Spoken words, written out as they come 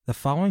The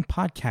following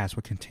podcast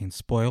will contain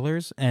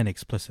spoilers and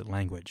explicit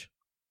language.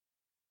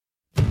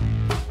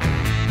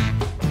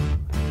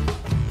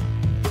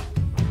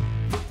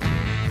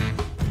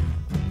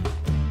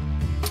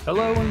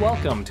 Hello and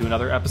welcome to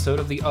another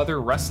episode of The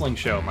Other Wrestling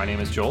Show. My name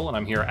is Joel and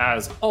I'm here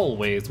as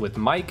always with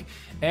Mike,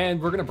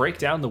 and we're going to break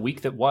down the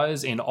week that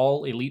was in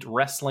All Elite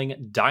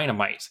Wrestling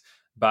Dynamite.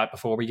 But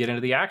before we get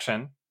into the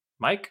action,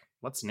 Mike,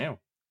 what's new?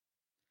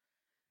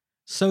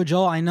 So,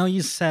 Joel, I know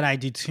you said I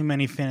do too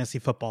many fantasy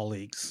football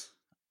leagues.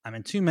 I'm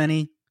in too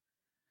many.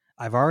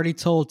 I've already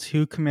told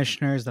 2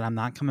 commissioners that I'm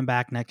not coming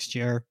back next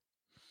year.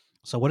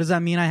 So what does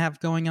that mean I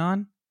have going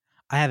on?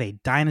 I have a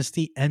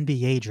Dynasty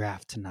NBA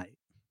draft tonight.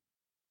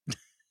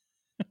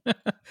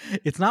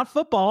 It's not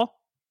football.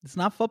 It's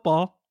not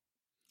football.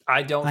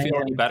 I don't feel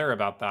any better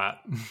about that.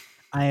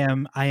 I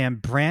am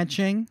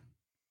branching.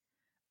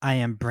 I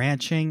am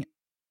branching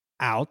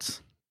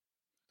out.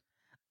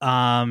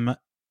 And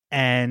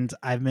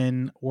I've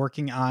been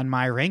working on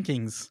my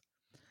rankings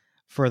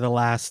for the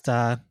last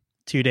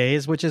 2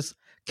 days, which is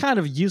kind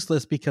of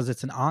useless because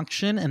it's an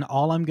auction, and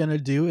all I'm going to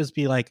do is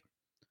be like,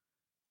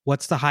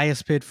 what's the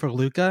highest bid for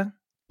Luka?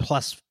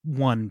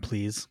 +1,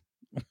 please.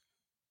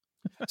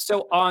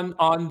 So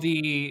on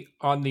the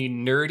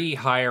nerdy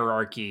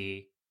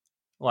hierarchy,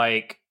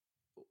 like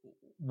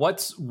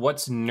what's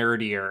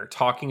nerdier,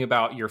 talking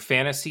about your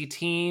fantasy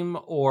team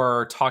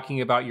or talking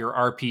about your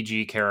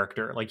RPG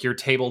character, like your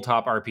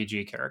tabletop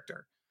RPG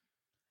character?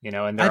 You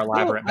know, and their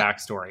elaborate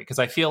backstory, because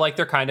I feel like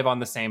they're kind of on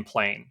the same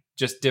plane,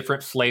 just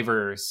different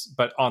flavors,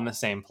 but on the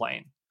same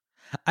plane.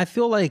 I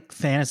feel like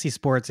fantasy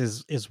sports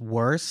is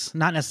worse,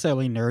 not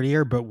necessarily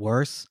nerdier, but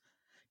worse,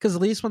 because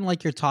at least when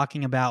like you're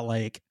talking about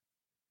like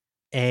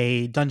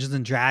a Dungeons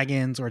and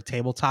Dragons or a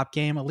tabletop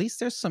game, at least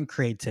there's some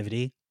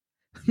creativity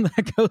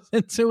that goes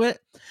into it,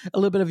 a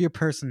little bit of your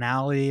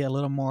personality, a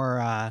little more,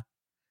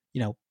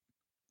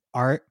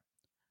 art.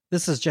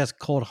 This is just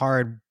cold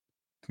hard,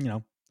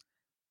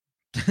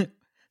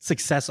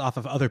 success off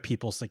of other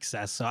people's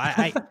success. So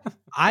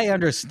I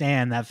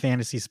understand that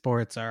fantasy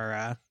sports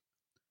are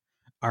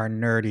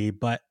nerdy,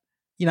 but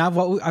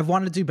I've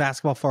wanted to do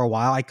basketball for a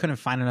while. I couldn't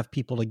find enough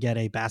people to get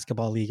a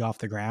basketball league off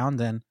the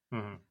ground, and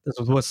this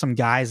was with some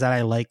guys that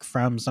I like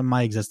from some of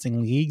my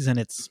existing leagues, and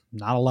it's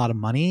not a lot of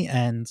money.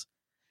 And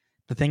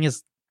the thing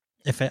is,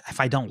 if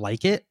I don't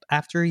like it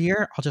after a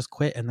year, I'll just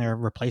quit and they'll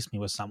replace me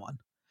with someone.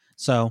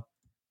 So,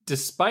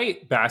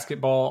 despite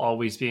basketball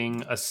always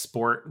being a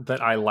sport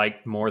that I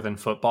liked more than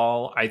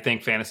football, I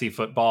think fantasy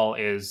football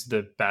is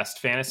the best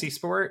fantasy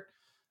sport.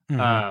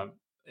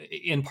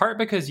 In part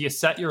because you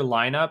set your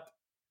lineup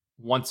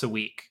once a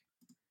week.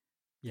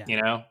 Yeah.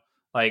 You know,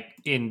 like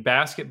in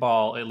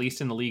basketball, at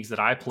least in the leagues that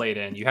I played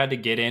in, you had to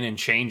get in and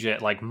change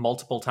it like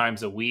multiple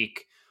times a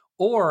week.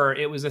 Or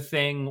it was a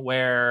thing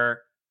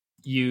where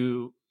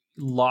you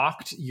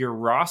locked your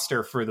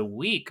roster for the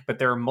week, but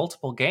there are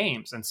multiple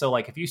games. And so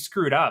like if you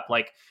screwed up,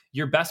 like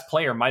your best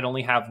player might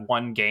only have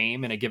one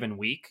game in a given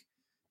week.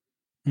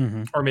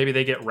 Or maybe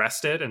they get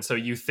rested. And so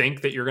you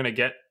think that you're going to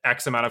get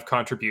X amount of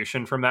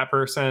contribution from that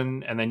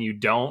person, and then you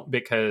don't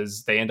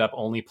because they end up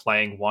only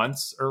playing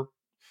once. Or,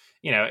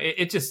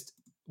 it just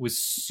was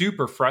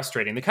super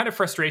frustrating. The kind of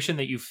frustration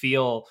that you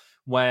feel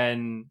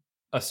when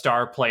a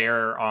star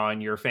player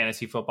on your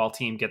fantasy football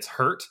team gets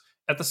hurt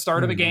at the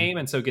start of a game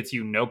and so gets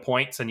you no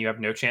points and you have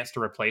no chance to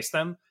replace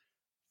them.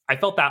 I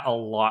felt that a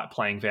lot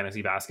playing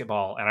fantasy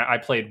basketball, and I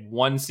played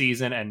one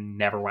season and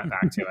never went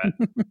back to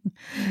it.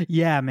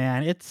 Yeah,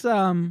 man. It's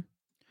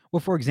well,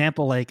 for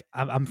example, like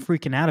I'm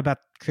freaking out about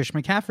Chris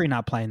McCaffrey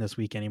not playing this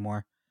week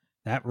anymore.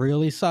 That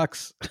really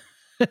sucks.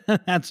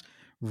 That's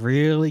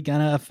really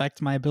gonna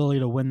affect my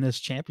ability to win this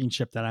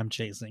championship that I'm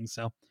chasing.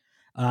 So,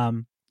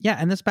 yeah,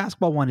 and this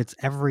basketball one, it's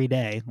every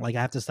day. Like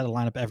I have to set a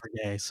lineup every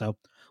day. So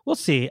we'll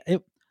see.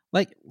 It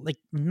like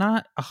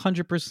not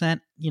 100%.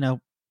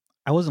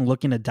 I wasn't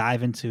looking to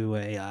dive into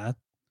a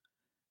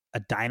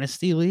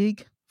dynasty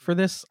league for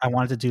this. I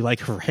wanted to do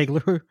like a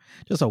regular,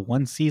 just a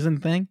 1 season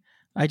thing.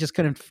 I just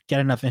couldn't get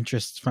enough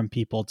interest from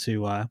people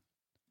to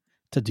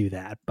do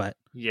that. But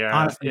yeah,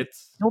 honestly,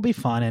 it'll be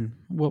fun, and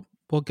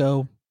we'll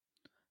go.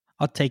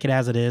 I'll take it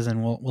as it is,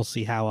 and we'll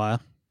see how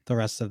the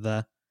rest of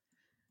the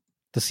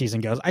season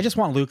goes. I just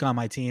want Luka on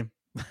my team.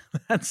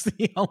 That's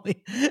the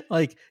only,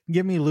 like,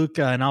 give me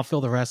Luka and I'll fill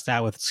the rest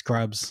out with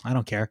scrubs. I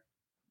don't care.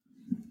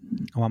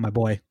 I want my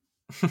boy.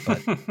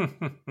 But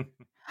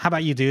how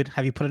about you, dude?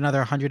 Have you put another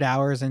 100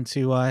 hours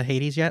into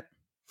Hades yet?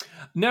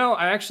 No,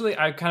 I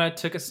kind of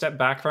took a step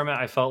back from it.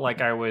 I felt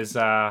like I was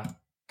kind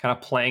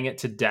of playing it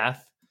to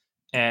death.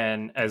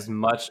 And as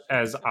much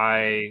as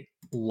I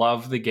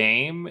love the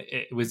game,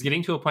 it was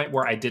getting to a point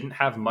where I didn't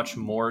have much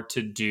more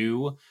to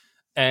do.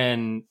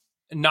 And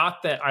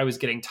not that I was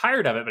getting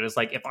tired of it, but it's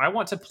like, if I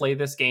want to play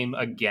this game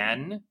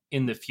again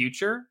in the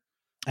future,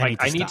 I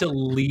need to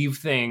leave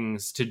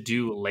things to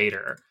do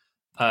later.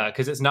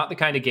 Because it's not the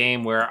kind of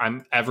game where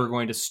I'm ever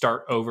going to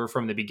start over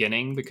from the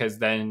beginning, because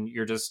then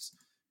you're just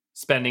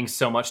spending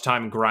so much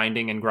time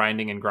grinding and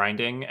grinding and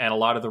grinding. And a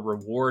lot of the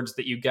rewards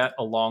that you get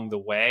along the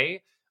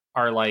way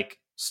are like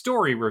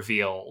story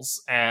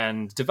reveals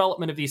and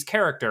development of these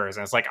characters.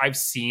 And it's like, I've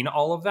seen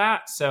all of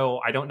that, so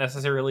I don't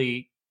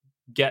necessarily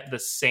get the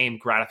same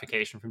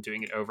gratification from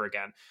doing it over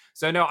again.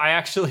 So no, I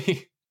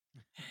actually,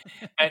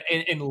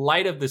 in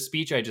light of the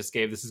speech I just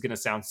gave, this is going to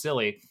sound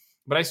silly,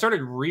 but I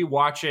started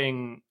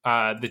rewatching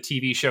the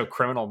TV show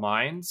Criminal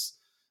Minds,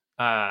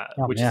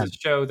 which is a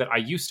show that I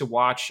used to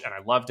watch and I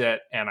loved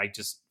it. And I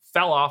just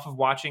fell off of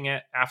watching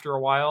it after a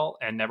while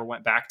and never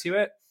went back to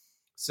it.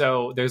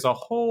 So there's a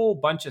whole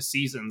bunch of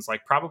seasons,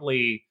 like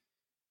probably,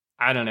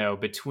 I don't know,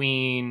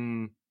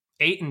 between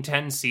 8 and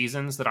 10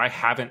 seasons that I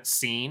haven't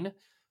seen,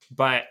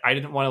 but I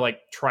didn't want to like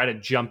try to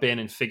jump in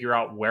and figure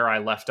out where I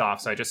left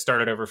off. So I just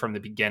started over from the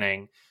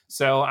beginning.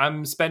 So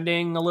I'm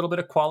spending a little bit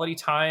of quality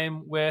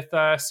time with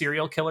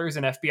serial killers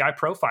and FBI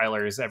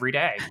profilers every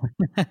day.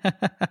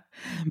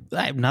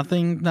 I have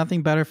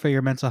nothing better for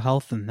your mental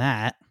health than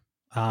that.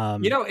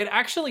 It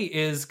actually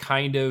is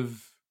kind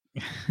of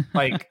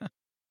like,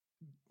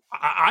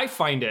 I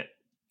find it,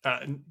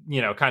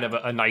 kind of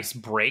a nice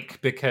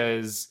break,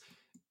 because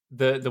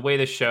the way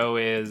the show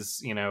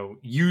is,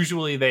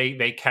 usually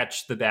they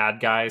catch the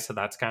bad guy. So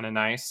that's kind of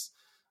nice.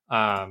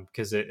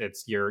 Because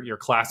it's your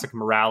classic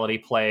morality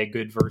play,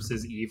 good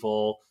versus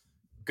evil,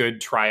 good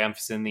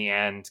triumphs in the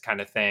end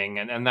kind of thing.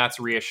 And that's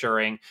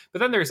reassuring. But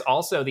then there's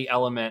also the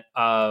element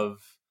of,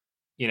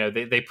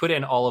 they put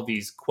in all of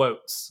these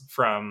quotes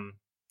from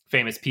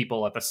famous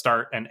people at the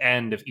start and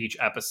end of each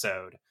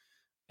episode.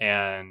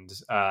 And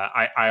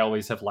I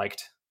always have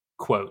liked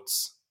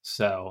quotes.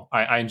 So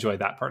I enjoyed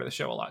that part of the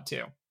show a lot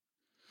too.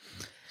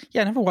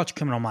 Yeah, I never watched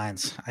Criminal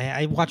Minds.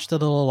 I watched a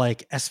little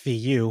like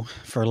SVU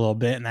for a little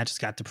bit, and that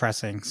just got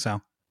depressing.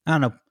 So I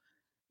don't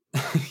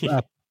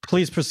know.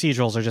 Police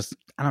procedurals are just,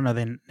 I don't know,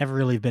 they never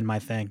really been my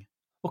thing.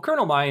 Well,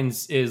 Criminal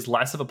Minds is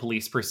less of a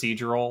police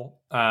procedural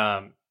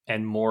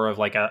and more of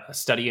like a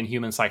study in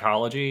human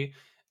psychology.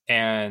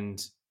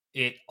 And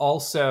it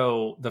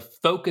also, the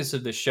focus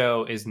of the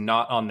show is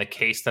not on the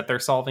case that they're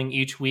solving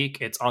each week.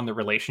 It's on the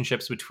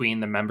relationships between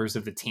the members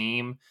of the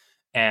team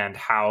and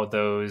how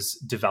those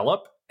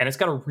develop. And it's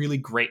got a really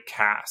great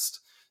cast.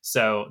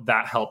 So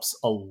that helps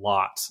a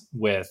lot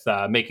with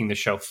making the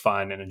show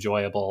fun and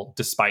enjoyable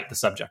despite the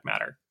subject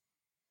matter.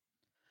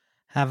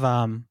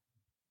 I'll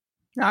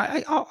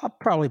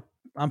probably,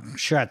 I'm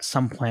sure at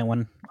some point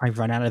when I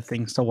run out of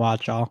things to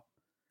watch, I'll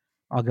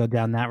go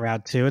down that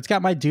route too. It's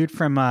got my dude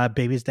from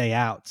Baby's Day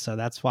Out, so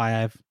that's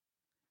why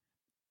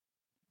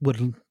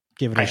would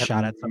give it a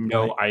shot at some point.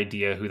 No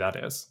idea who that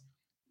is.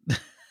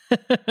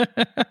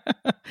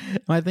 Am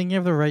I thinking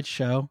of the right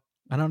show?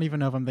 I don't even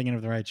know if I'm thinking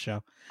of the right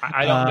show.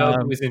 I don't know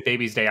who was in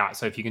Baby's Day Out.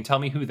 So if you can tell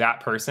me who that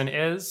person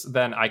is,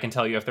 then I can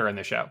tell you if they're in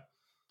the show.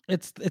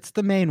 It's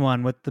the main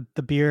one with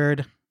the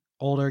beard,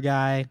 older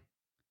guy.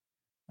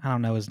 I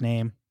don't know his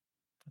name.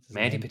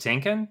 Mandy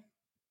Patinkin?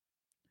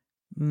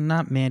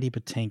 Not Mandy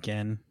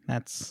Patinkin.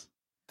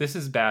 This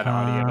is bad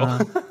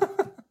audio.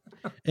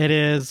 It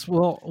is.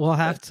 We'll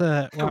have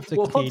to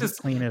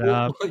clean it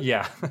up.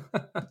 Yeah.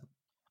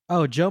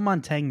 Oh, Joe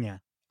Mantegna.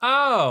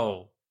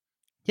 Oh.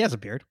 He has a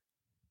beard.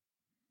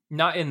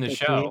 Not in the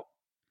show.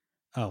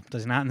 Oh,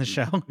 does he not in the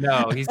show?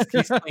 No, he's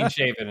clean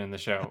shaven in the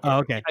show. Oh,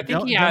 okay. I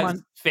think he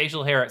has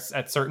facial hair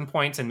at certain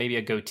points and maybe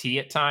a goatee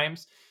at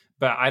times,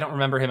 but I don't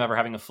remember him ever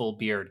having a full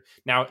beard.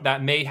 Now,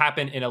 that may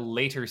happen in a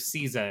later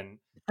season.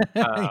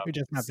 You're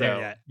just not there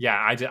yet.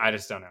 Yeah, I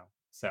just don't know.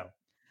 So,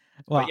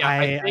 well, yeah,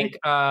 I think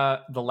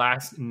the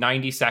last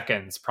 90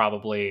 seconds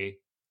probably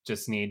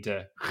just need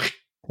to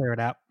clear it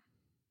out.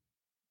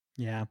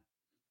 Yeah.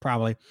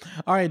 Probably.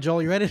 All right,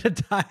 Joel, you ready to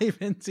dive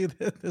into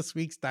this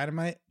week's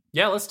Dynamite?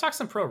 Yeah, let's talk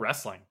some pro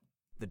wrestling.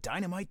 The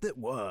Dynamite that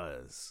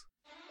was.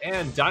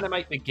 And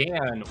Dynamite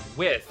began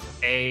with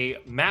a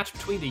match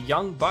between the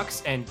Young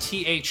Bucks and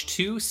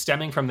TH2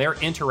 stemming from their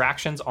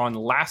interactions on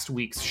last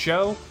week's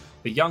show.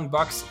 The Young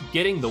Bucks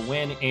getting the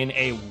win in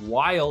a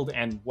wild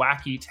and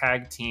wacky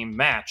tag team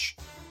match.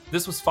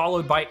 This was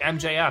followed by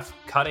MJF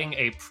cutting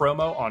a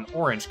promo on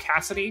Orange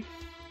Cassidy,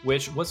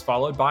 which was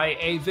followed by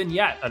a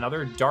vignette,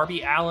 another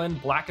Darby Allin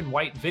black and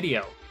white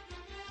video.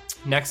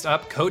 Next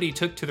up, Cody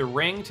took to the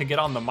ring to get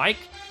on the mic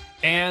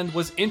and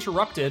was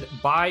interrupted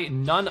by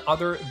none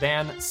other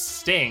than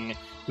Sting,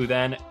 who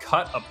then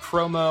cut a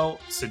promo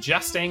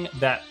suggesting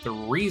that the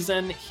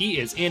reason he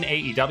is in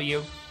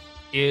AEW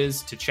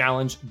is to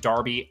challenge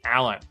Darby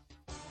Allin.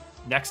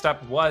 Next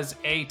up was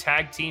a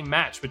tag team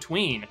match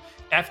between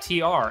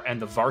FTR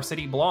and the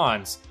Varsity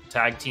Blondes,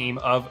 tag team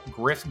of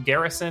Griff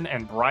Garrison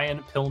and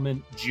Brian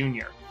Pillman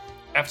Jr.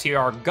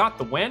 FTR got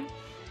the win,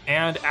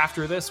 and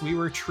after this we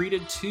were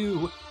treated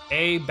to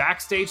a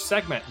backstage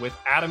segment with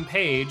Adam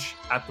Page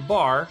at the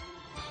bar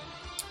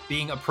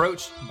being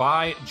approached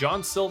by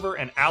John Silver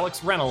and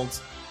Alex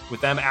Reynolds, with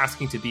them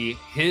asking to be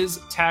his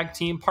tag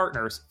team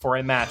partners for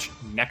a match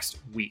next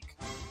week.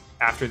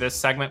 After this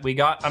segment, we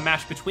got a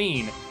match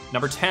between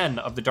number 10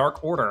 of the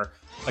Dark Order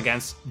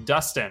against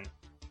Dustin.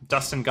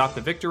 Dustin got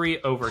the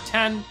victory over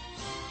 10.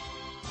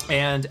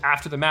 And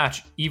after the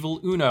match, Evil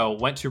Uno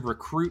went to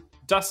recruit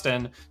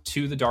Dustin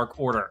to the Dark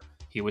Order.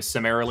 He was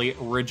summarily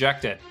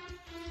rejected.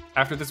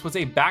 After this was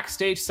a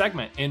backstage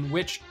segment in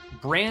which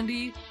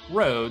Brandy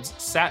Rhodes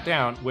sat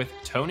down with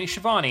Tony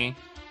Schiavone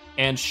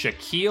and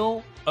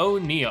Shaquille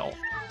O'Neal.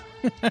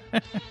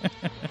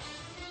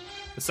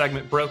 The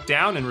segment broke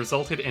down and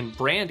resulted in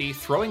Brandy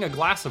throwing a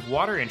glass of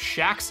water in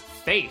Shaq's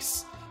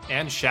face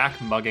and Shaq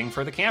mugging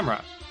for the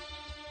camera.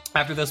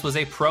 After this was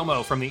a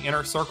promo from the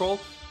Inner Circle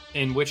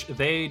in which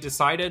they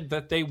decided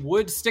that they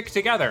would stick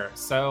together.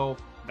 So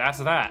that's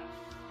that.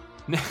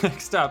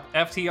 Next up,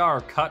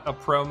 FTR cut a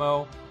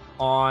promo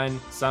on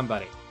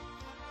somebody.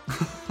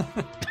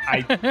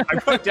 I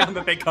put down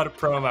that they cut a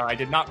promo. I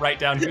did not write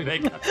down who they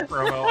cut the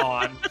promo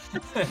on.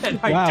 And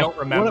I don't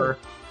remember.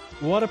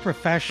 What a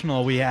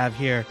professional we have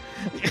here.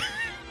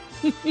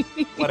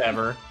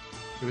 Whatever.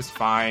 It was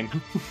fine.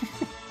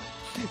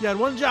 You had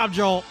one job,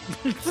 Joel.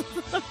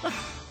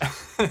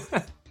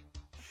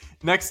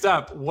 Next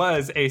up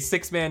was a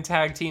 6-man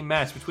tag team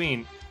match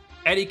between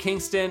Eddie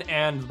Kingston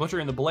and Butcher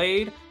and the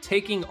Blade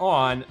taking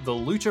on the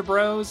Lucha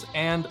Bros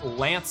and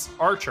Lance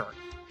Archer.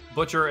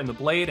 Butcher and the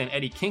Blade and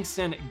Eddie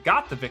Kingston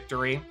got the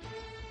victory.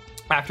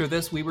 After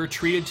this, we were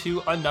treated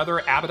to another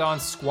Abaddon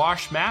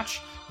squash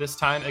match, this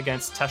time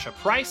against Tesha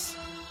Price.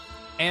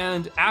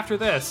 And after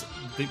this,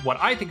 what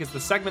I think is the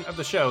segment of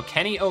the show,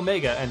 Kenny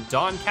Omega and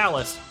Don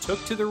Callis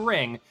took to the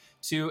ring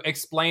to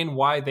explain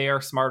why they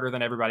are smarter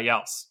than everybody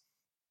else.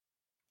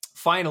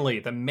 Finally,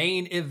 the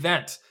main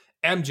event,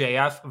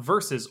 MJF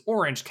versus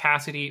Orange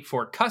Cassidy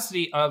for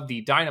custody of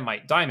the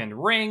Dynamite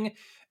Diamond Ring.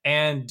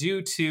 And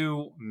due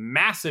to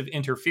massive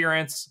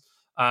interference,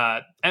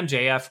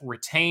 MJF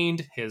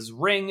retained his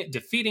ring,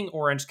 defeating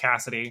Orange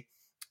Cassidy.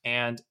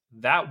 And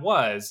that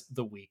was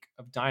the week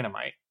of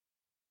Dynamite.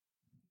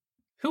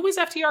 Who was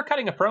FTR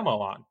cutting a promo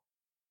on?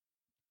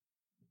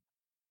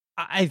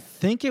 I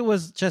think it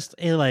was just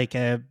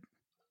I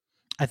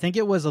think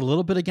it was a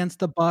little bit against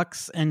the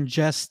Bucks and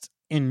just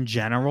in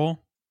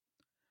general.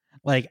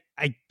 Like,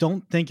 I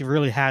don't think it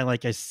really had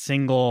like a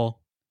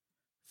single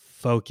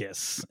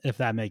focus, if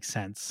that makes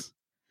sense.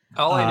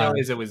 All I know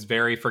is it was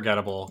very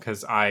forgettable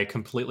because I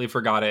completely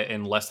forgot it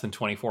in less than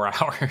 24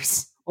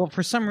 hours. Well,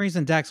 for some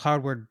reason, Dax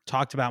Hardwood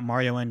talked about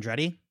Mario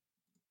Andretti.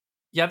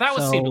 Yeah, that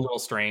seemed a little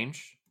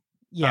strange.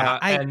 Yeah.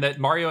 And that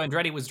Mario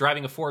Andretti was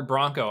driving a Ford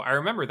Bronco. I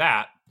remember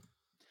that.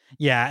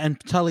 Yeah, and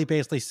Tully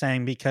basically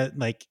saying because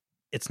like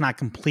it's not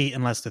complete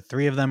unless the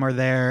three of them are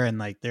there and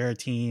like they're a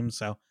team.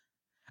 So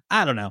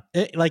I don't know.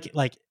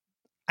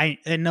 I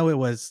know it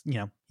was,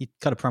 he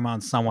cut a promo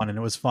on someone and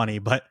it was funny,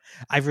 but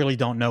I really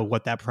don't know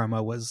what that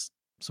promo was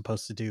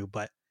supposed to do.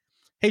 But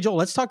hey, Joel,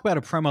 let's talk about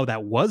a promo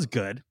that was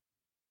good.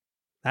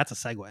 That's a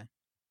segue.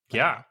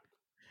 Yeah.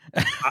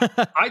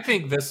 I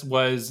think this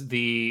was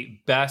the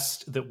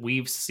best that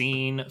we've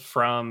seen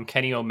from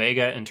Kenny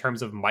Omega in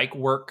terms of mic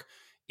work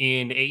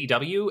in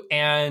AEW.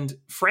 And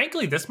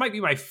frankly, this might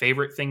be my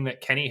favorite thing that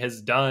Kenny has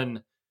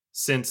done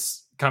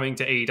since coming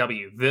to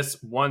AEW.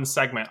 This one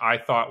segment I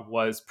thought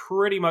was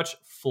pretty much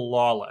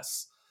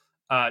flawless.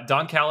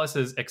 Don Callis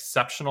is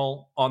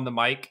exceptional on the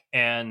mic,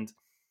 and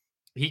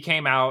he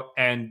came out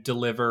and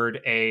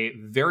delivered a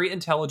very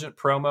intelligent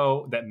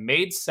promo that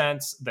made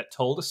sense, that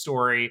told a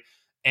story,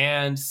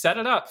 and set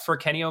it up for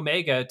Kenny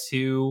Omega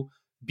to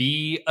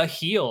be a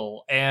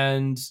heel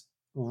and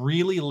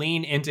really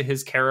lean into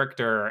his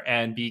character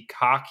and be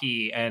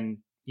cocky and,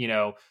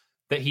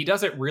 that he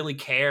doesn't really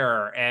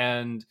care.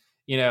 And,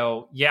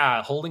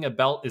 holding a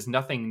belt is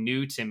nothing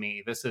new to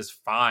me. This is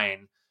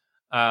fine.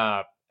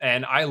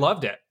 And I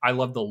loved it. I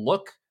loved the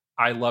look.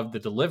 I loved the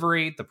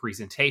delivery, the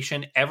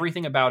presentation.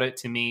 Everything about it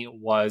to me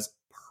was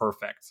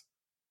perfect.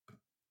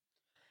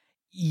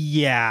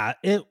 Yeah,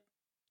 it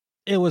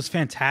was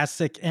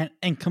fantastic.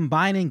 And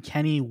combining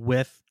Kenny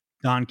with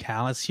Don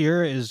Callis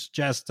here is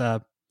just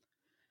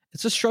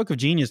it's a stroke of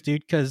genius,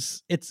 dude,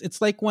 because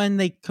it's like when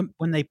they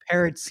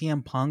paired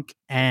CM Punk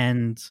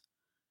and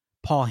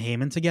Paul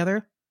Heyman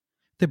together.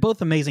 They're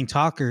both amazing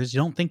talkers. You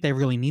don't think they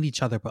really need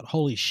each other, but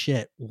holy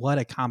shit, what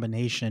a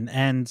combination.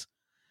 And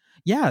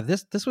yeah,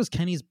 this was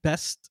Kenny's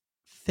best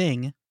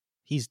thing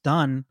he's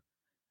done.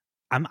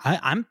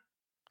 I'm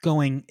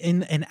going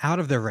in and out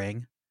of the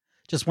ring.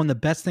 Just one of the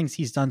best things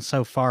he's done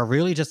so far.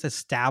 Really just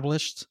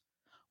established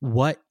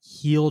what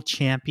heel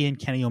champion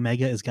Kenny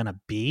Omega is going to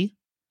be,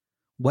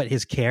 what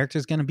his character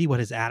is going to be, what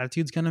his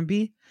attitude's going to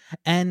be.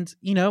 And,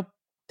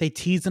 they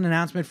teased an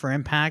announcement for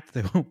Impact.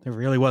 There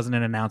really wasn't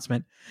an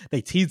announcement. They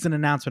teased an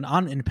announcement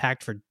on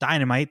Impact for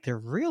Dynamite. There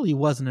really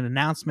wasn't an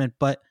announcement,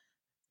 but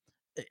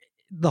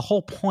the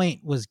whole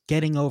point was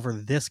getting over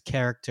this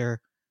character,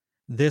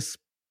 this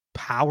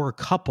power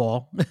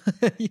couple,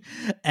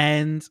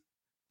 and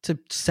to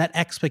set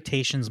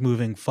expectations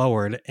moving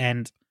forward.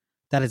 And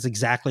that is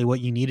exactly what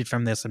you needed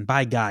from this. And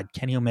by God,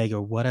 Kenny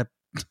Omega, what a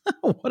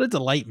what a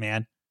delight,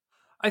 man.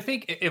 I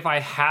think if I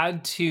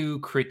had to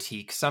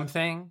critique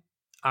something,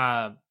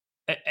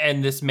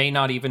 and this may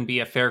not even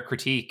be a fair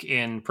critique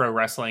in pro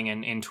wrestling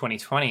in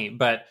 2020,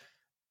 but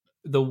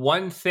the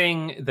one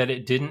thing that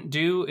it didn't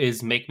do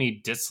is make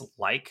me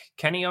dislike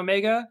Kenny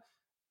Omega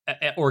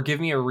or give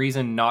me a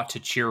reason not to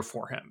cheer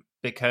for him.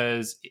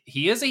 because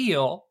he is a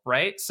heel,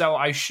 right? So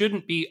I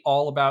shouldn't be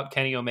all about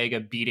Kenny Omega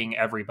beating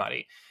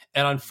everybody.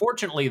 And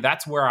unfortunately,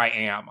 that's where I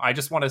am. I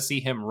just want to see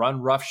him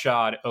run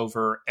roughshod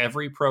over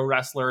every pro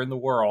wrestler in the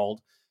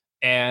world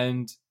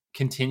and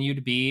continue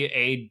to be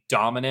a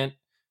dominant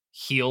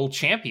heel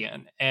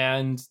champion.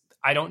 And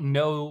I don't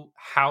know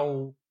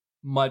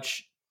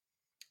much,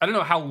 I don't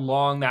know how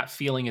long that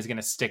feeling is going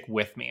to stick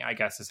with me, I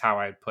guess is how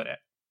I'd put it.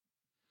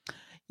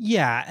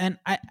 Yeah, and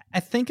I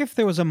think if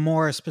there was a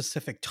more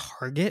specific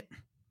target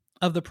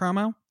of the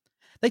promo,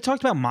 they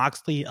talked about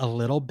Moxley a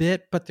little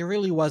bit, but there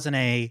really wasn't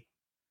a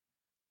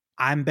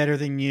I'm better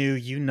than you,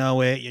 you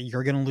know it,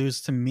 you're gonna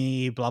lose to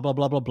me, blah blah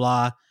blah blah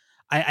blah.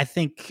 I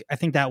think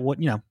that would,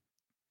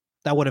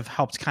 that would have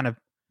helped kind of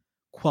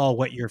quell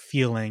what you're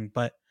feeling,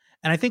 and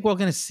I think we're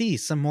gonna see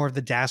some more of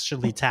the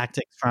dastardly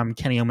tactics from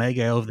Kenny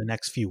Omega over the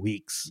next few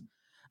weeks.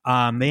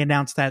 They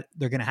announced that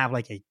they're gonna have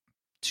like a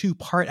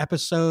 2-part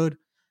episode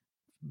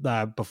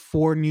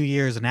before New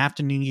Year's and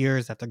after New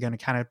Year's, that they're going to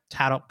kind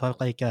of put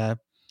like a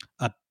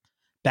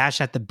bash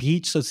at the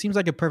beach. So it seems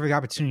like a perfect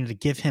opportunity to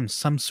give him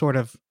some sort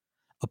of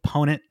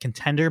opponent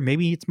contender.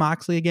 Maybe it's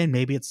Moxley again,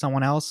 maybe it's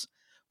someone else,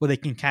 where they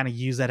can kind of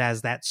use that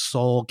as that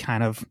sole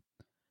kind of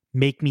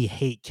make me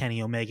hate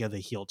Kenny Omega, the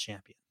heel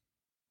champion.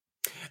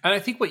 And I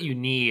think what you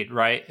need,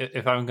 right,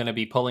 if I'm going to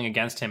be pulling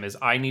against him, is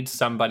I need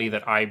somebody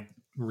that I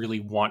really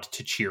want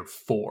to cheer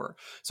for.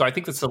 So I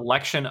think the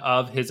selection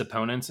of his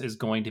opponents is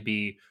going to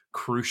be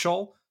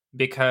crucial,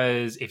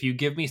 because if you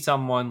give me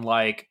someone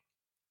like,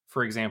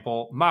 for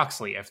example,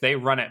 Moxley, if they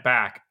run it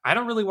back, I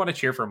don't really want to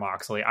cheer for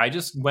Moxley. I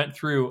just went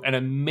through an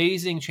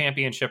amazing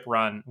championship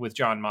run with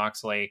John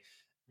Moxley,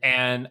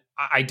 and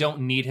I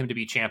don't need him to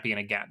be champion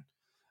again.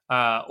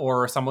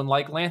 Or someone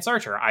like Lance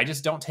Archer, I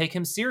just don't take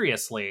him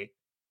seriously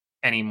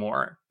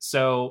anymore.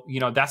 So,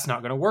 that's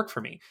not going to work for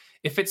me.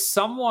 If it's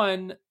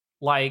someone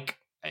like,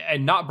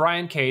 and not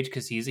Brian Cage,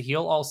 because he's a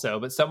heel also,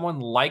 but someone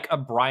like a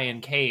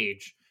Brian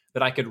Cage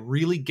that I could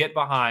really get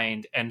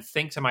behind and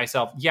think to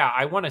myself, yeah,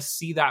 I want to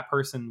see that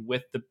person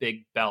with the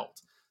big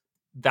belt.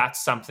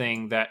 That's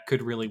something that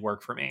could really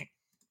work for me.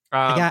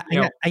 I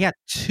got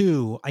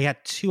two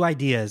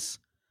ideas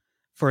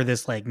for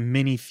this like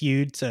mini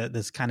feud, to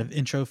this kind of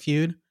intro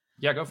feud.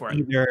 Yeah, go for it.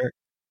 Either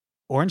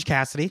Orange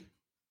Cassidy,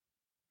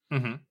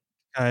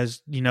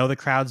 because the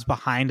crowd's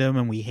behind him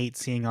and we hate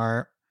seeing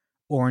our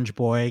orange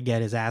boy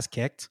get his ass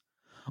kicked.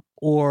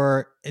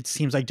 Or it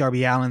seems like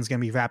Darby Allin's going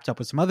to be wrapped up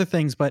with some other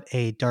things, but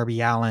a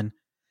Darby Allin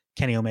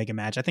Kenny Omega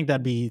match. I think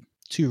that'd be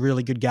two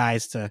really good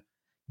guys to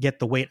get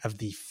the weight of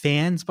the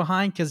fans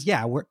behind. Because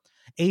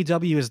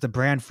AEW is the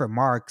brand for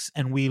marks,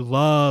 and we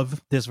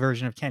love this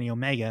version of Kenny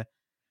Omega.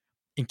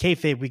 In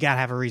kayfabe, we got to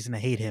have a reason to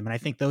hate him. And I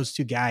think those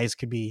two guys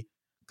could be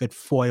good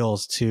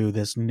foils to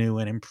this new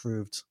and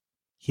improved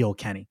heel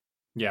Kenny.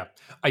 Yeah.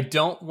 I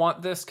don't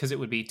want this because it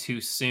would be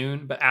too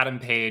soon, but Adam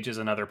Page is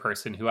another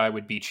person who I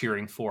would be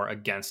cheering for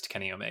against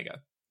Kenny Omega.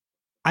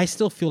 I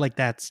still feel like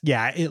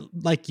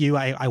like you,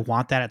 I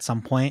want that at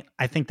some point.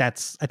 I think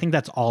that's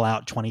all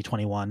out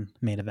 2021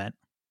 main event.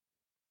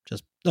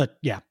 Just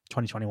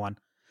 2021.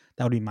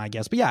 That would be my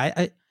guess. But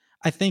yeah,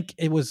 I think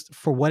it was,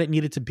 for what it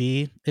needed to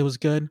be, it was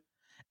good.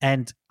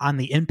 And on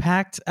the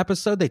Impact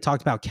episode, they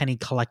talked about Kenny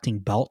collecting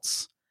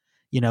belts.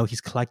 He's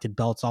collected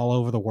belts all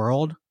over the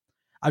world.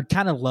 I'd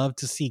kind of love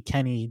to see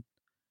Kenny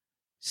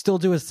still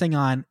do his thing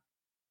on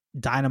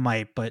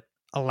Dynamite, but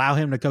allow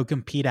him to go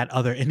compete at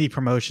other indie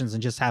promotions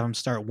and just have him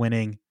start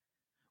winning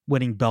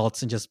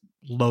belts and just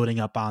loading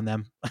up on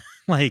them.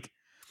 Like,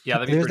 yeah,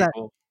 that'd be pretty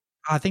cool.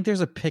 I think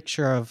there's a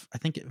picture of, I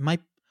think it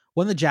might,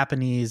 one of the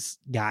Japanese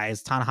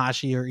guys,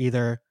 Tanahashi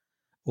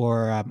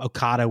or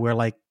Okada, where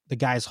like the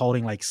guy's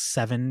holding like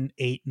 7,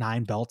 8,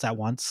 9 belts at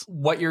once.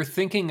 What you're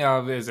thinking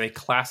of is a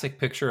classic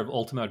picture of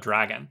Ultimo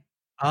Dragon.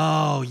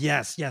 Oh,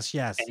 yes.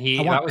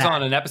 And that was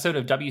on an episode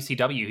of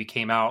WCW. He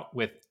came out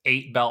with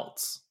 8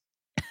 belts.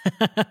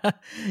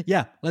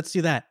 Yeah, let's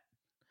do that.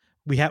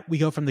 We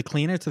go from the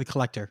cleaner to the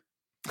collector.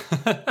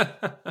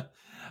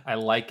 I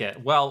like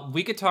it. Well,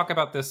 we could talk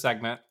about this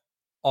segment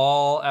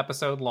all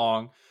episode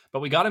long, but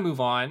we got to move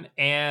on.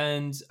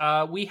 And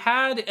we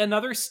had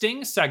another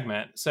Sting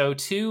segment. So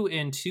 2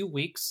 in 2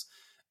 weeks.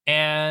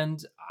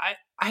 And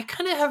I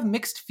kind of have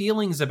mixed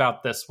feelings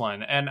about this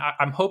one. And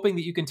I'm hoping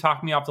that you can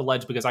talk me off the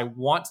ledge, because I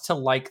want to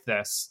like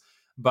this,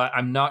 but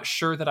I'm not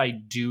sure that I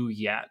do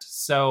yet.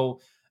 So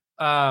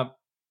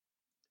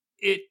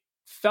it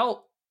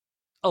felt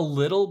a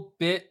little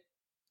bit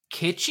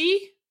kitschy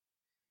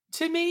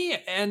to me.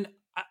 And,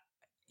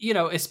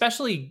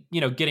 especially,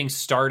 getting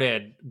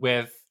started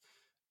with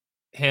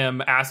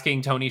him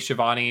asking Tony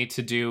Schiavone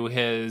to do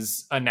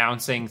his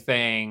announcing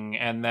thing,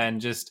 and then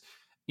just,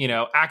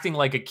 acting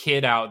like a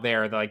kid out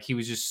there, like he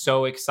was just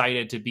so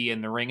excited to be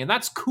in the ring. And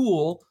that's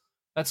cool.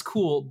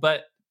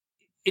 But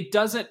it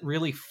doesn't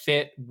really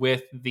fit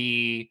with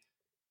the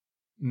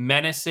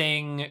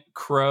menacing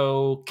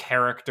Crow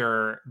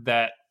character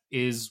that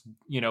is,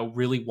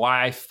 really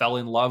why I fell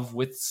in love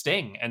with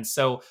Sting. And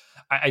so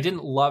I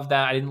didn't love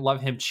that. I didn't love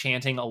him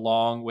chanting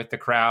along with the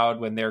crowd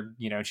when they're,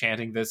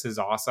 chanting, "This is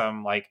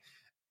awesome." Like,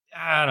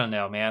 I don't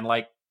know, man.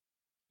 Like,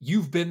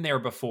 you've been there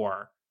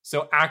before,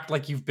 so act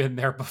like you've been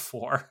there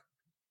before.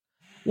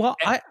 Well,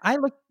 And, I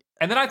look.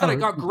 and then I thought Oh, it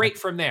got great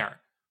from there,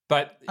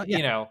 but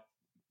yeah.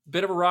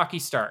 bit of a rocky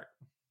start.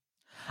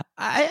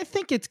 I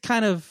think it's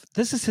kind of,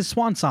 this is his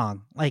swan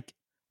song. Like,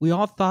 we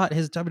all thought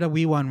his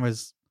WWE one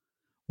was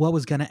what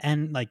was going to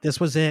end. Like, this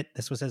was it.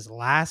 This was his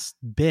last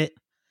bit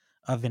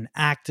of an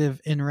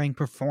active in-ring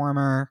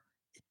performer.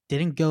 It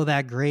didn't go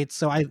that great.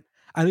 So I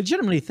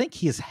legitimately think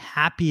he is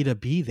happy to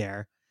be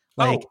there.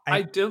 Like,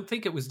 I don't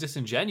think it was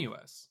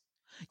disingenuous.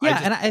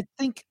 yeah, and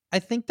I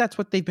think that's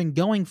what they've been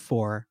going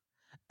for.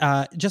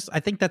 I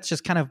think that's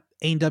just kind of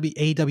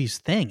AEW's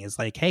thing is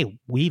like, hey,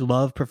 we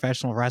love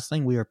professional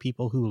wrestling. We are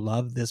people who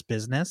love this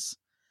business.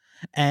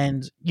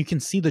 And you can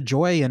see the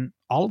joy in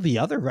all the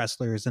other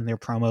wrestlers and their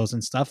promos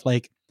and stuff.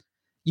 Like,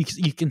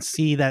 you can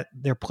see that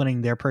they're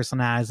putting their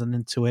personalities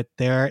into it,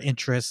 their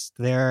interests,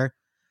 their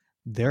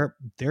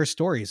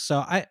stories. So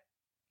I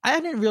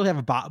didn't really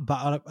have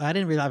I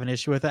didn't really have an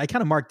issue with it. I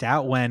kind of marked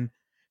out when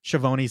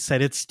Schiavone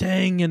said it's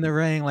Sting in the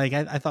ring. Like,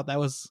 I thought that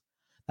was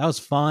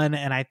fun,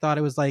 and I thought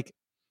it was like,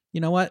 you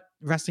know what,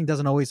 wrestling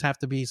doesn't always have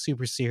to be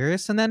super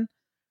serious. And then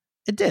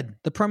it did.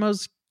 The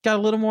promos got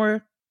a little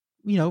more,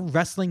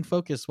 wrestling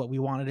focused, what we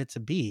wanted it to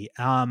be.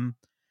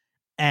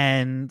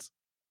 And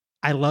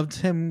I loved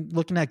him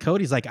looking at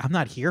Cody. He's like, I'm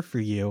not here for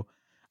you.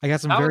 I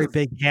got some very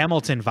big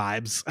Hamilton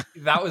vibes.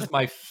 That was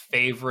my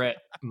favorite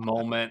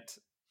moment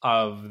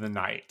of the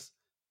night.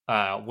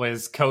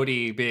 Was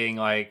Cody being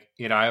like,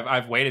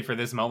 I've waited for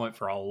this moment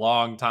for a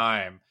long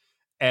time,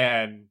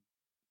 and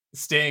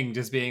Sting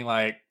just being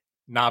like,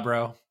 nah,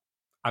 bro,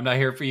 I'm not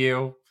here for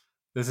you.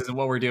 This isn't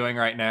what we're doing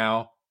right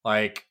now.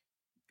 Like,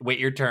 wait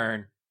your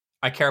turn.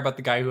 I care about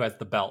the guy who has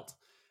the belt.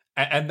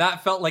 And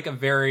that felt like a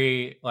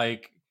very,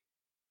 like,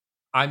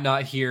 I'm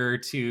not here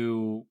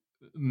to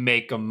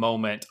make a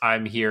moment.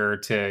 I'm here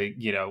to,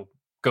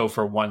 go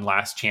for one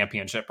last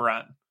championship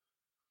run.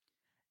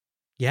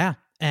 Yeah.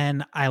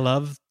 And I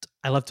loved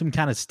him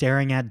kind of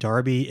staring at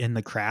Darby in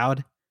the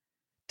crowd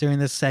during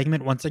this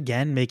segment, once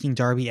again, making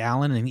Darby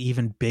Allin an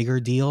even bigger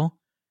deal.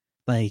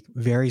 Like,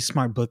 very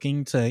smart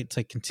booking to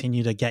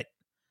continue to get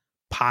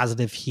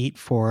positive heat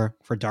for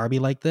Darby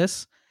like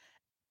this.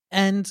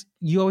 And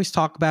you always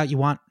talk about, you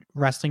want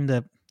wrestling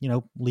to,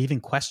 leaving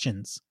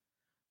questions.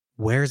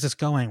 Where's this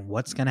going?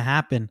 What's going to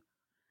happen?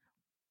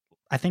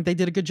 I think they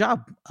did a good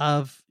job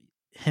of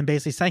him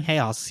basically saying, hey,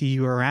 I'll see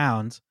you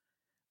around.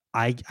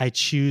 I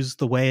choose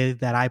the way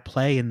that I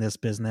play in this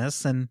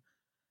business. And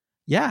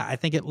yeah, I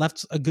think it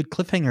left a good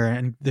cliffhanger.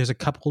 And there's a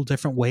couple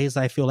different ways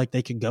I feel like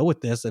they could go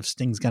with this if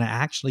Sting's going to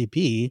actually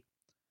be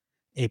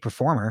a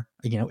performer,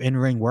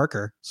 in-ring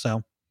worker.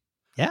 So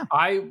yeah.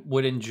 I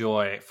would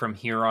enjoy from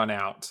here on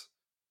out,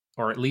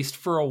 or at least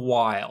for a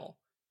while,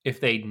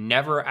 if they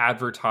never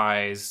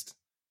advertised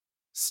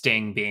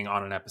Sting being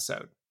on an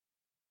episode.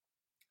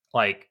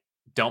 Like,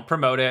 don't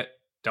promote it.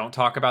 Don't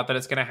talk about that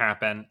it's going to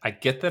happen. I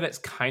get that it's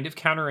kind of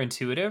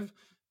counterintuitive,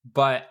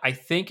 but I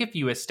think if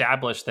you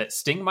establish that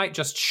Sting might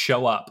just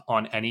show up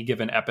on any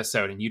given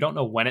episode and you don't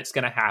know when it's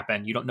going to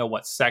happen, you don't know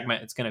what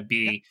segment it's going to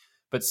be,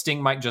 but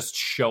Sting might just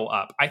show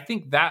up. I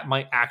think that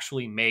might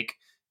actually make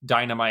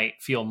Dynamite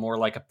feel more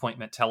like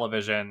appointment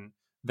television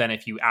than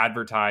if you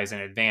advertise in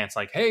advance,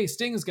 like, hey,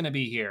 Sting is going to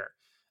be here.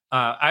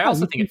 I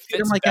also think it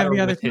fits like better every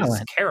other with his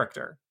talent.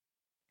 character.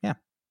 Yeah.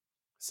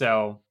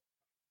 So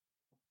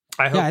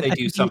I hope they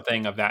do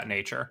something of that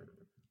nature.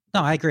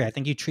 No, I agree. I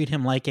think you treat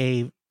him like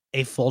a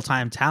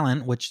full-time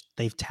talent, which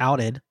they've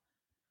touted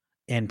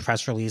in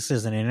press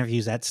releases and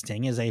interviews that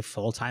Sting is a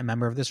full-time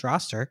member of this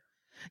roster.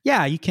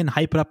 Yeah, you can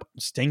hype it up.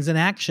 Sting's in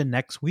action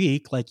next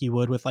week like you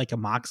would with like a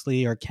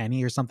Moxley or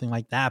Kenny or something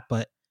like that,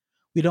 but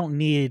we don't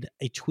need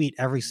a tweet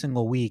every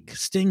single week.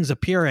 Sting's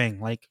appearing.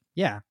 Like,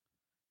 yeah,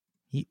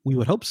 we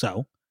would hope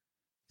so.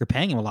 You're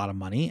paying him a lot of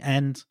money,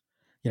 and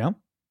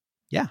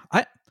yeah,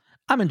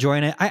 I'm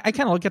enjoying it. I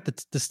kind of look at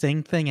the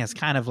Sting thing as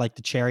kind of like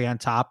the cherry on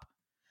top.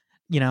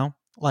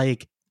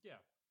 Like,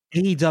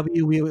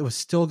 AEW, it was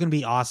still going to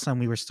be awesome.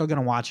 We were still going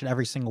to watch it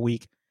every single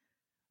week,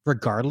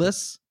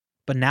 regardless.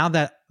 But now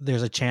that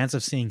there's a chance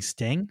of seeing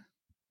Sting,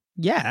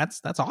 yeah,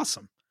 that's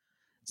awesome.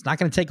 It's not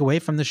going to take away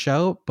from the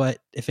show, but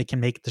if it can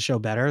make the show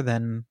better,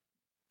 then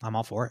I'm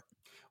all for it.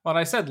 Well,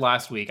 I said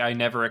last week, I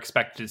never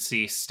expected to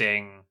see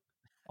Sting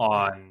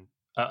on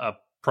a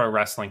pro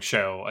wrestling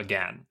show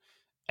again.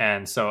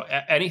 And so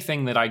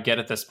anything that I get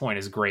at this point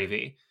is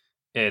gravy.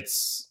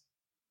 It's,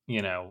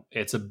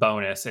 it's a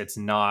bonus. It's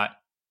not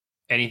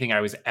anything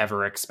I was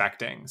ever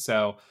expecting.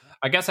 So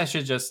I guess I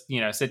should just,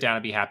 sit down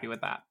and be happy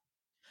with that.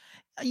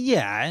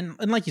 Yeah.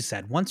 And like you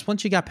said,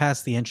 once you got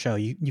past the intro,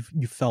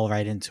 you fell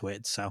right into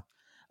it. So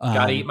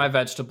gotta eat my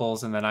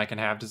vegetables and then I can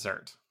have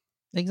dessert.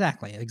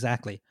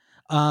 Exactly.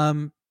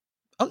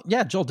 Oh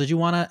yeah, Joel, did you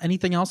want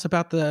anything else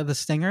about the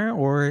Stinger,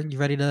 or are you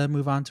ready to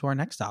move on to our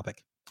next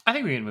topic? I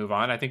think we can move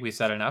on. I think we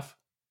said enough.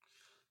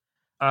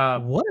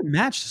 What a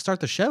match to start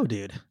the show,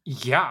 dude.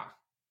 Yeah.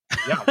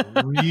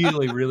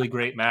 Really, really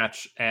great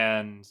match,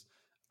 and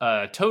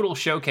a total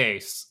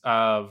showcase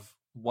of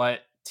what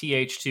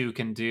TH2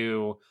 can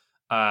do.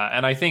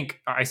 And I think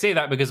I say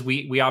that because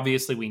we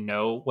obviously we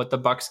know what the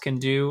Bucks can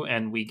do,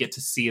 and we get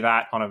to see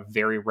that on a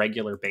very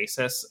regular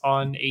basis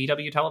on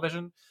AEW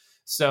television.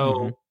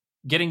 So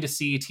getting to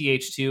see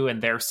TH2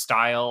 and their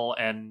style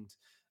and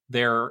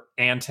their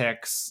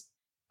antics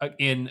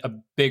in a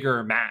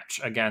bigger match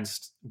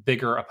against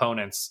bigger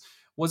opponents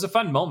was a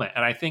fun moment.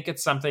 And I think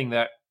it's something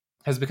that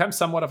has become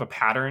somewhat of a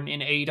pattern in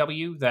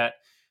AEW, that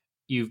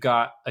you've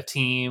got a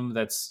team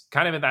that's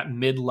kind of at that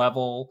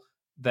mid-level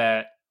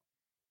that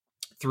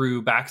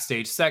through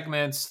backstage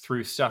segments,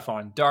 through stuff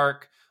on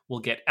Dark, will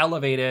get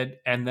elevated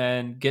and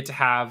then get to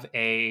have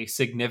a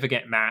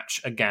significant match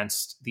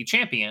against the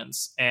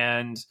champions.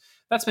 And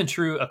that's been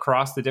true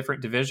across the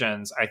different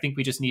divisions. I think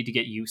we just need to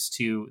get used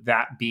to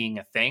that being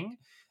a thing.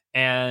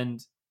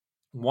 And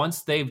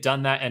once they've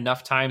done that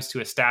enough times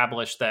to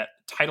establish that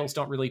titles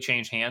don't really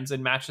change hands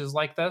in matches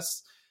like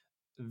this,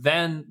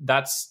 then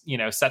that's,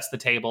 sets the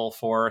table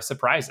for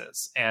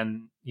surprises.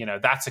 And,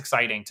 that's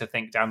exciting to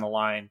think down the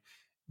line.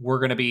 We're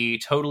going to be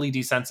totally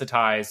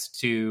desensitized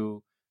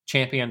to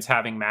champions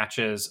having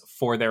matches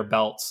for their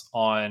belts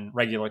on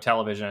regular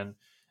television,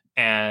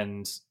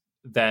 and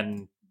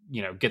then,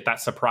 get that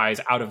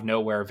surprise out of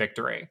nowhere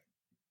victory.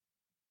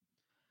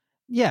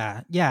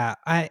 Yeah.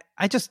 I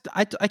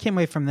came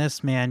away from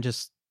this, man,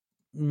 just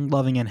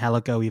loving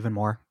Angelico even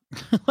more.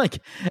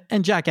 Like,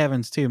 and Jack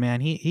Evans too, man.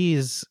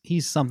 He's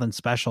something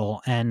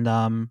special.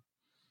 And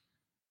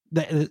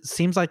it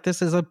seems like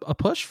this is a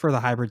push for the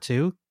hybrid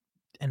too.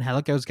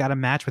 Angelico's got a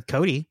match with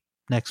Cody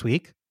next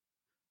week.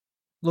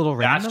 Little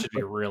random. That should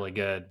be really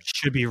good.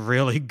 Should be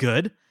really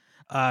good.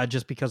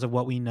 Just because of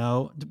what we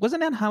know.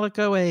 Wasn't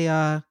Angelico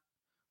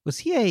was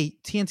he a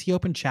TNT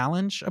Open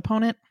Challenge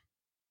opponent?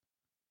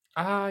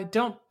 I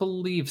don't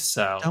believe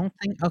so. Don't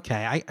think.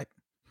 Okay.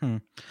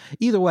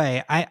 Either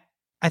way, I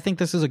think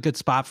this is a good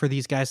spot for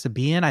these guys to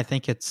be in. I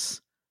think it's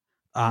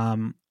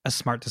a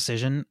smart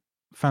decision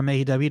from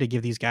AEW to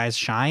give these guys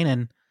shine,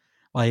 and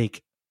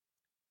like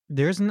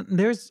there's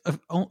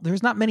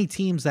not many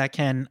teams that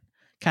can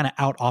kind of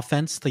out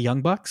offense the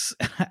Young Bucks,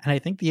 and I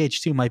think the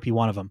H2 might be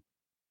one of them.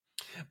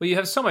 Well, you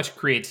have so much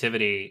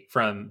creativity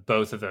from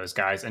both of those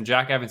guys, and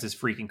Jack Evans is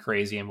freaking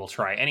crazy and will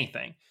try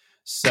anything.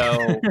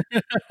 So,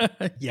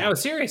 yeah,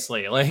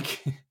 seriously,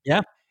 like,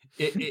 yeah,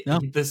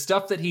 the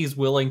stuff that he's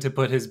willing to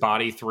put his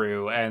body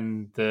through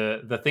and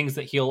the things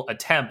that he'll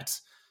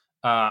attempt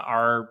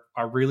are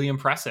really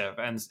impressive.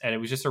 And it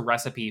was just a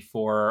recipe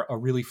for a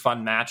really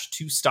fun match,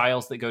 two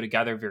styles that go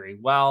together very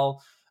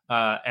well.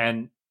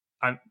 And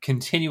I'm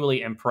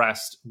continually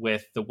impressed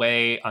with the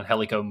way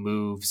Angelico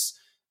moves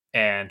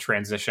and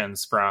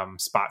transitions from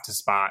spot to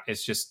spot.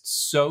 It's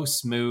just so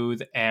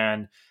smooth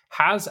and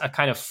has a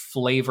kind of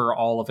flavor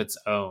all of its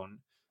own.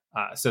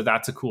 So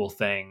that's a cool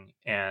thing.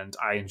 And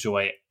I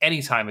enjoy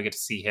anytime I get to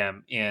see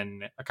him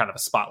in a kind of a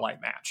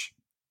spotlight match.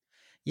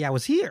 Yeah.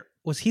 Was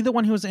he the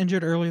one who was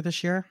injured earlier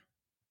this year?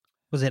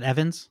 Was it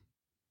Evans?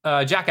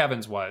 Jack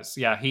Evans was.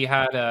 Yeah. He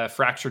had a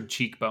fractured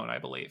cheekbone, I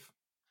believe.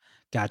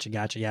 Gotcha.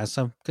 Yeah.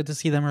 So good to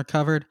see them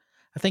recovered.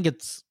 I think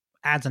it's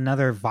adds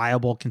another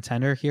viable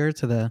contender here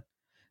to the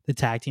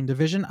tag team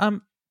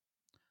division.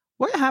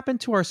 What happened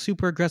to our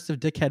super aggressive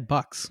dickhead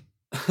Bucks?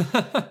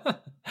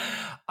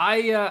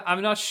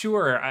 I'm not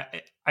sure.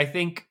 I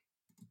think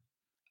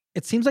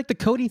it seems like the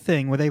Cody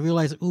thing where they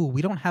realize, ooh,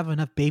 we don't have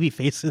enough baby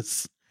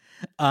faces.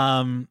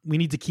 We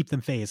need to keep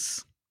them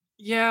face.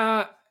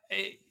 Yeah,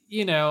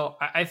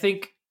 I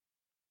think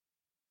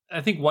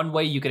one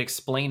way you could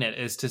explain it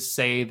is to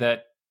say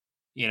that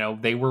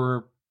they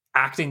were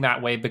acting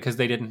that way because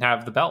they didn't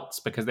have the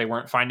belts, because they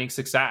weren't finding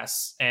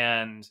success,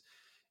 and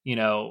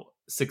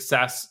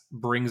success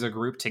brings a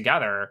group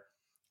together.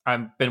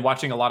 I've been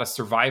watching a lot of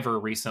Survivor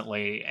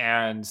recently,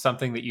 and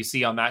something that you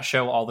see on that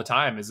show all the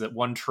time is that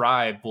one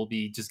tribe will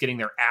be just getting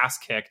their ass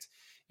kicked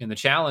in the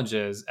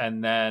challenges,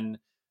 and then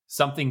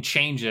something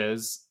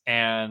changes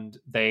and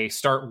they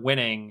start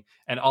winning,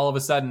 and all of a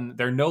sudden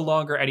they're no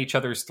longer at each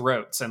other's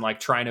throats and like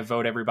trying to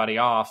vote everybody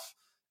off.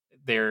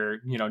 They're,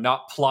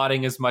 not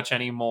plotting as much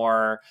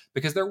anymore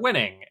because they're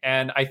winning.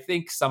 And I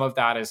think some of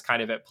that is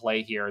kind of at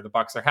play here. The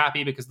Bucks are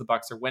happy because the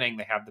Bucks are winning.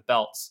 They have the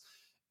belts,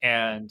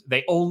 and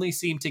they only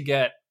seem to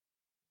get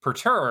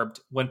perturbed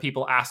when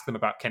people ask them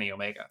about Kenny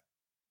Omega.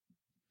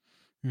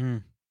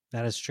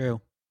 That is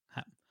true.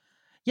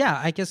 Yeah,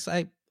 I guess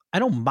I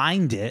don't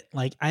mind it.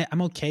 Like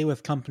I'm okay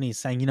with companies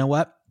saying, you know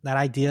what, that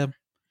idea,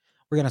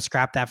 we're going to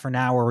scrap that for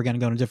now, or we're going to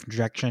go in a different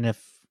direction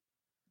if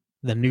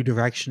the new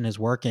direction is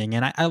working.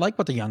 And I like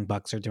what the Young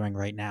Bucks are doing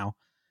right now.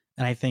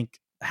 And I think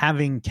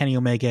having Kenny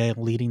Omega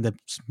leading the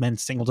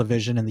men's single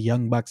division and the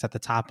Young Bucks at the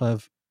top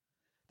of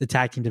the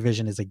tag team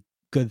division is a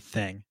good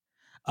thing.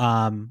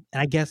 And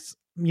I guess,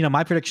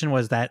 my prediction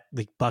was that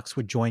the Bucks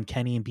would join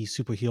Kenny and be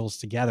super heels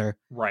together.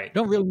 Right. You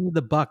don't really need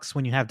the Bucks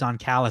when you have Don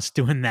Callis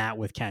doing that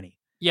with Kenny.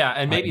 Yeah,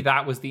 and maybe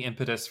that was the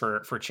impetus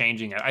for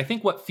changing it. I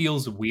think what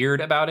feels weird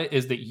about it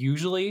is that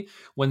usually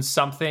when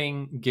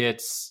something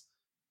gets,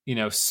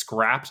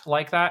 scrapped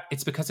like that,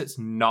 it's because it's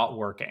not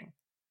working.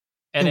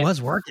 And it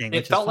was working, it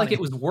which is felt like funny.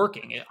 it was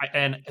working.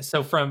 And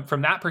so from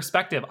that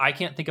perspective, I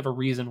can't think of a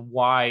reason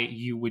why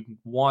you would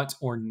want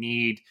or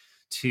need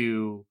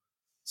to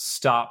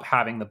stop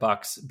having the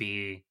Bucks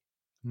be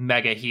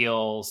mega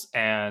heels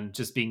and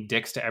just being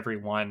dicks to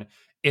everyone.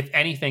 If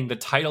anything, the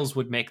titles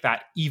would make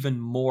that even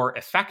more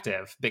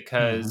effective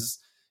because,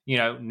 you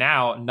know,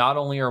 now not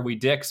only are we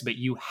dicks, but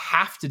you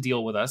have to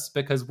deal with us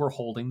because we're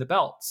holding the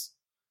belts.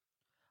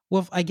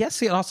 Well, I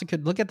guess it also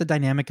could look at the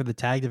dynamic of the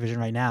tag division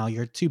right now.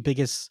 Your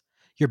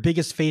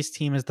biggest face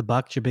team is the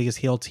Bucks. Your biggest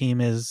heel team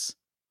is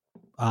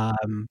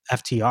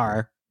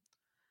FTR.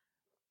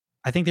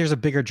 I think there's a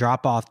bigger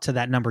drop off to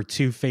that number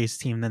 2 face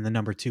team than the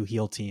number 2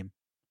 heel team.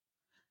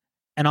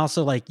 And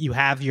also, like, you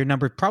have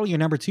probably your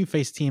number 2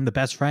 face team, the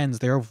Best Friends.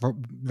 They're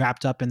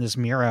wrapped up in this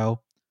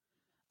Miro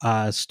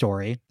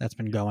story that's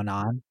been going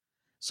on.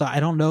 So I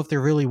don't know if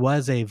there really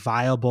was a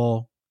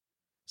viable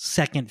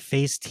second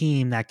face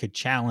team that could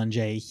challenge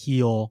a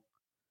heel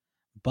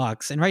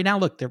Bucks. And right now,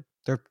 look, they're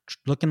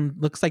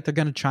looks like they're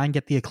going to try and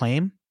get the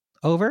Acclaim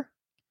over.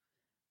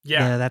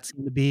 Yeah, That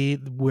seemed to be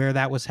where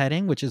that was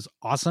heading, which is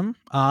awesome.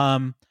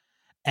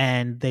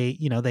 And they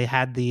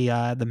had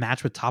the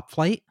match with Top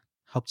Flight,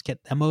 helps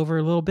get them over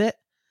a little bit.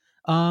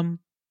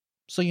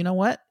 So you know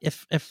what?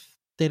 If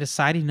they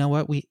decide, you know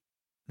what,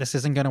 this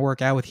isn't going to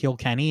work out with heel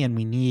Kenny, and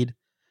we need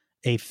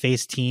a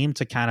face team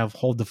to kind of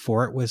hold the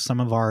fort with some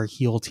of our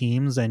heel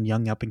teams and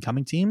young up and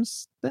coming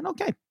teams, then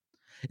okay.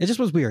 It just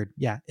was weird.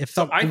 Yeah, it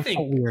felt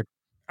weird.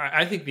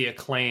 I think the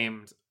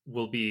Acclaimed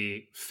will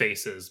be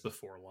faces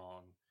before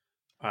long.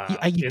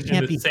 You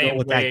can't be dealing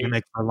with that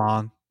gimmick for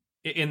long.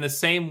 In the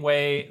same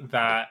way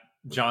that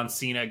John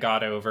Cena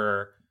got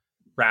over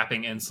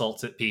rapping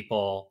insults at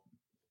people,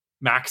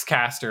 Max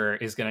Caster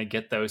is going to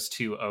get those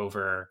two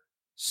over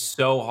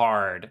so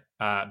hard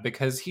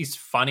because he's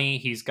funny,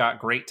 he's got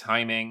great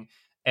timing,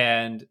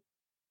 and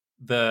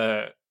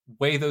the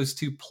way those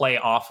two play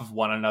off of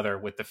one another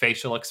with the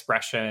facial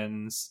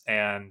expressions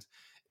and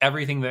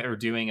everything that they're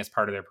doing as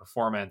part of their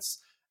performance,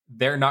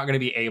 they're not going to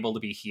be able to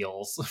be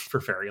heels for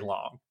very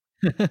long.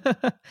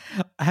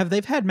 Have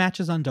they had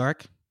matches on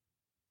Dark?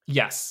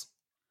 Yes.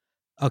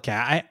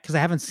 Okay, because I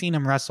haven't seen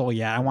them wrestle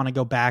yet. I want to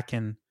go back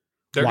and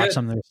watch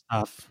some of their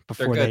stuff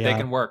before they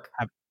can work.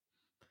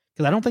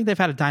 Because I don't think they've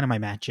had a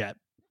Dynamite match yet.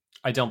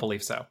 I don't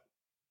believe so.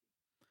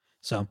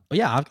 So, but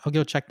yeah, I'll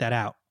go check that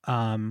out.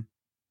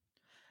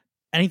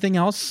 Anything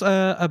else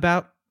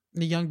about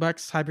the Young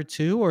Bucks Hybrid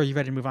 2, or are you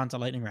ready to move on to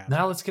Lightning Round?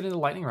 Now let's get into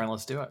Lightning Round.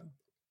 Let's do it.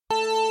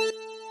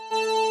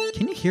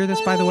 Can you hear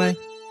this, by the way?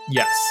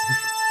 Yes.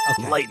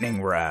 Okay.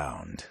 Lightning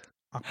Round.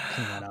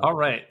 All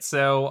right.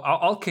 So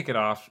I'll kick it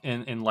off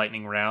in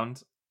Lightning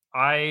Round.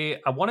 I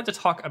wanted to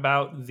talk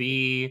about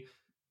the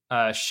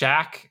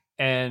Shaq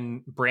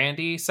and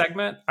Brandy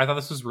segment. I thought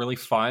this was really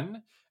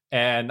fun.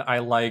 And I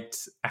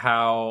liked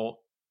how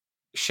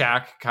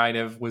Shaq kind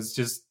of was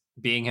just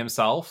being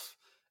himself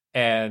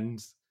and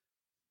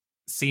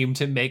seemed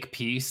to make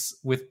peace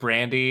with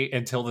Brandy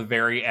until the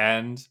very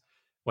end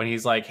when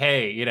he's like,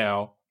 hey, you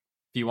know,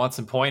 if you want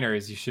some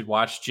pointers, you should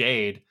watch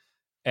Jade.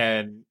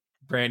 And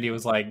Brandy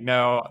was like,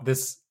 no,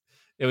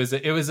 it was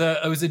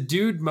a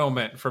dude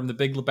moment from the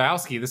Big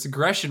Lebowski. This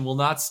aggression will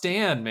not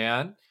stand,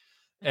 man.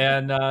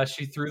 And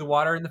she threw the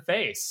water in the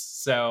face.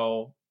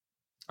 So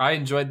I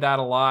enjoyed that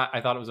a lot.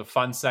 I thought it was a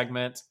fun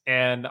segment.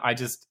 And I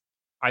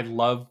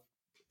love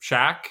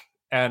Shaq,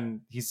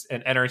 and he's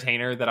an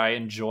entertainer that I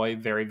enjoy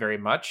very, very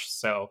much.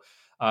 So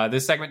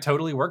this segment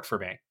totally worked for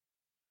me.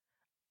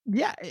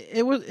 Yeah,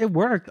 it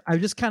worked. I'm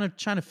just kind of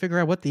trying to figure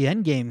out what the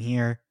end game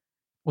here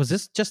was.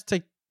 This just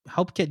to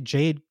help get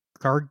Jade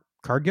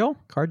Cargill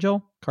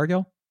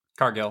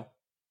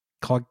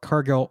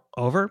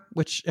over,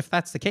 which if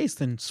that's the case,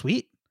 then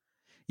sweet.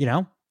 You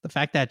know, the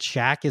fact that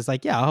Shaq is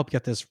like, yeah, I'll help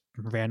get this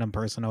random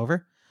person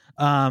over.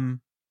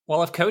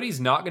 Well, if Cody's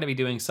not going to be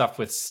doing stuff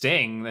with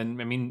Sting, then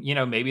I mean, you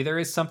know, maybe there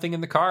is something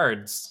in the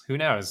cards. Who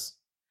knows?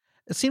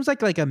 It seems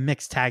like a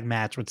mixed tag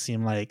match would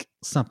seem like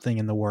something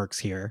in the works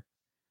here.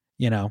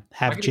 You know,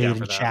 have Jade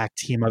and Shaq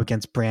team up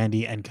against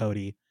Brandy and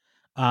Cody.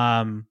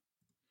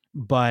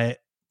 But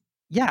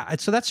yeah,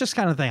 so that's just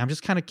kind of thing. I'm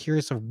just kind of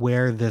curious of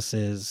where this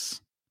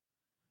is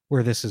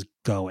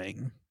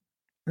going.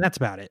 And that's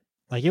about it.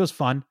 Like, it was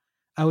fun.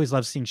 I always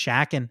love seeing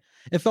Shaq, and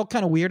it felt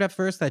kind of weird at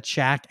first that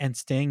Shaq and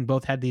Sting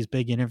both had these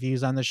big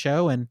interviews on the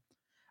show. And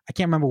I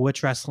can't remember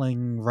which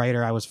wrestling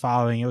writer I was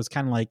following. It was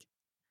kind of like,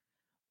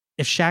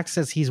 if Shaq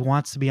says he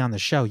wants to be on the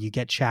show, you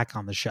get Shaq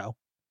on the show.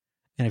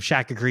 And if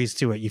Shaq agrees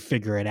to it, you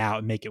figure it out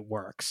and make it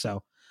work.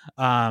 So,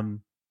 yeah,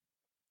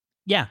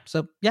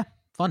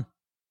 fun.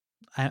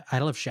 I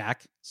love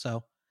Shaq.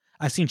 So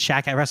I've seen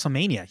Shaq at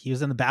WrestleMania. He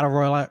was in the Battle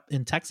Royal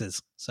in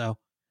Texas. So,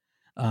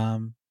 yeah.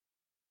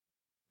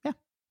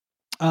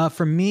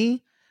 For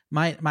me,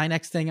 my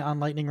next thing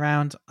on Lightning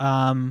Round,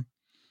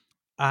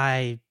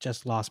 I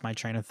just lost my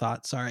train of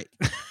thought. Sorry.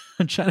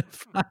 I'm trying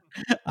to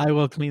I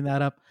will clean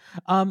that up.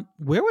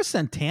 Where was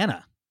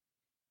Santana?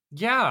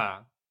 Yeah,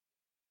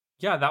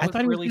 that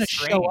was really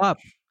strange. Show up.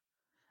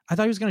 I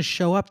thought he was going to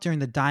show up during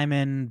the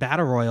Diamond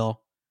Battle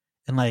Royal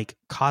and like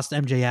cost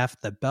MJF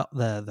the belt,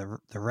 the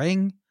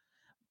ring.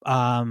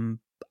 I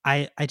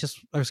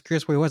was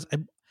curious where he was.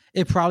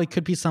 It probably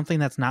could be something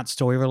that's not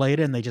story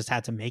related, and they just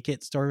had to make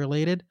it story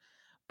related.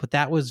 But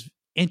that was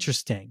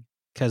interesting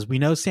because we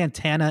know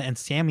Santana and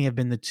Sammy have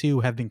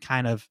been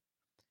kind of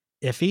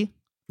iffy.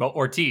 Well,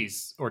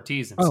 Ortiz and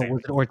Oh, Sammy.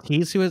 was it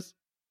Ortiz who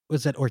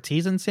was it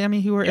Ortiz and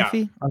Sammy who were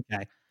iffy?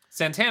 Okay.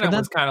 Santana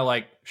was kind of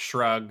like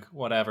shrug,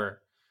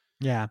 whatever.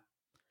 Yeah.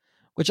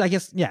 Which I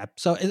guess, yeah.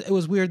 So it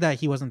was weird that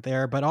he wasn't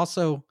there, but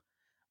also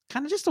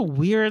kind of just a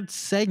weird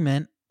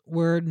segment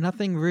where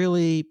nothing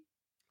really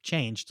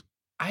changed.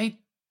 I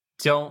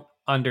don't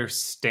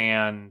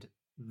understand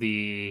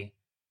the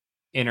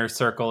Inner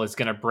Circle is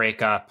going to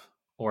break up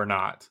or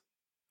not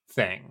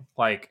thing.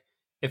 Like,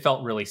 it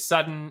felt really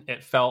sudden.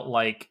 It felt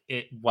like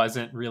it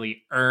wasn't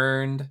really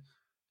earned.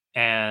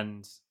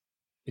 And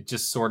it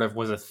just sort of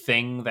was a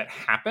thing that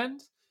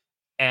happened.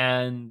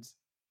 And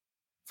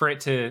for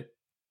it to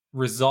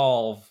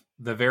resolve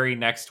the very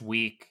next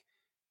week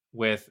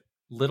with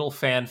little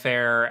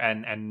fanfare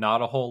and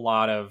not a whole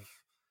lot of,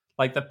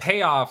 like, the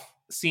payoff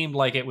seemed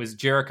like it was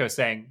Jericho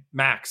saying,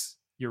 Max,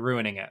 you're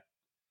ruining it.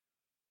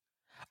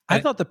 I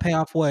thought the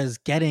payoff was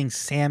getting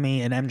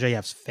Sammy in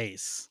MJF's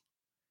face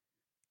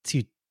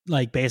to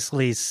like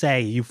basically say,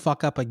 you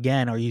fuck up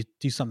again or you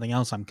do something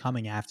else, I'm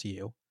coming after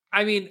you.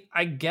 I mean,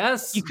 I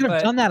guess you could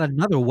have done that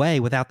another way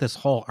without this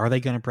whole, are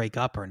they going to break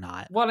up or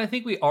not? Well, I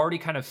think we already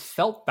kind of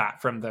felt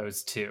that from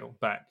those two.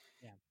 But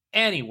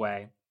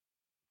anyway,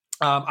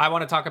 I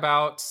want to talk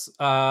about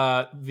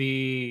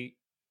the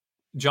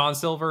John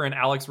Silver and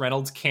Alex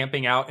Reynolds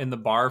camping out in the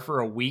bar for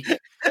a week,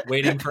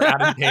 waiting for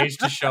Adam Page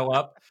to show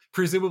up,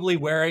 presumably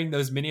wearing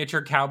those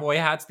miniature cowboy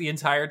hats the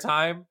entire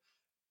time.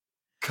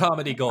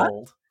 Comedy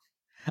gold.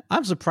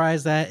 I'm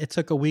surprised that it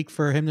took a week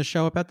for him to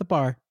show up at the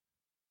bar.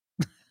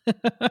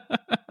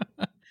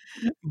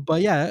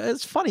 But yeah,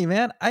 it's funny,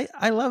 man.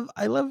 I love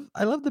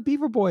the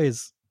Beaver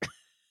Boys.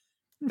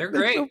 They're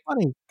great. So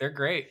funny. They're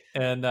great.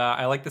 And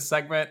I like this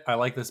segment. I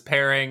like this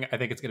pairing. I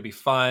think it's going to be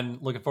fun.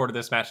 Looking forward to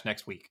this match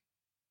next week.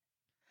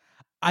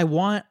 I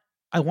want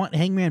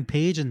Hangman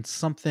Page in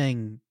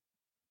something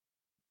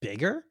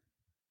bigger.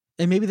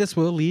 And maybe this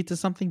will lead to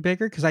something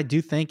bigger, because I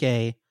do think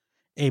a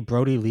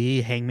Brody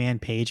Lee Hangman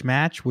Page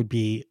match would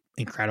be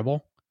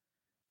incredible.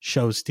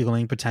 Show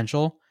stealing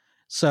potential.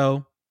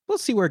 So we'll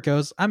see where it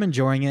goes. I'm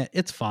enjoying it.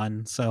 It's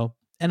fun. So,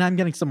 and I'm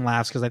getting some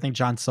laughs because I think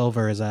John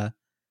Silver is a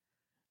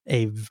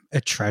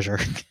treasure.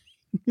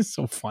 He's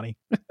so funny.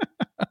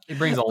 He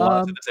brings a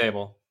lot to the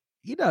table.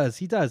 He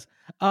does.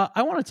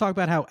 I want to talk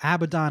about how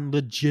Abaddon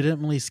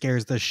legitimately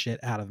scares the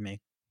shit out of me.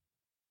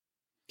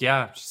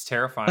 Yeah, just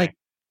terrifying.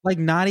 Like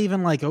not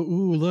even like, oh,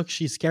 ooh, look,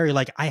 she's scary.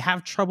 Like, I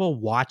have trouble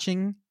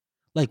watching.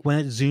 Like, when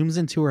it zooms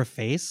into her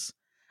face,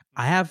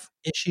 I have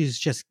issues.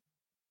 Just,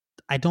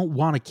 I don't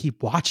want to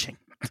keep watching.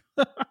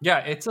 Yeah,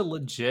 it's a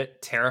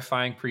legit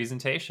terrifying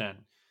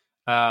presentation.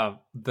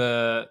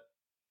 The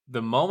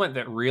moment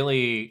that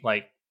really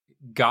like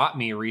got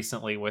me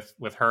recently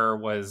with her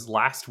was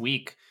last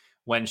week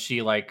when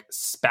she like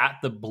spat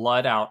the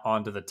blood out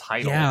onto the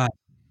title.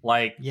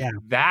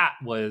 That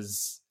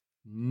was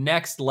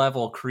next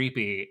level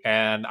creepy,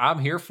 and I'm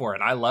here for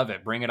it. I love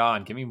it. Bring it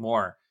on. Give me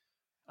more.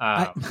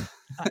 I'm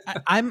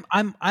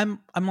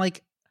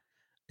like,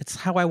 it's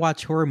how I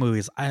watch horror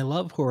movies. I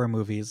love horror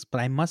movies,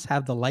 but I must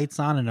have the lights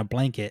on and a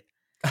blanket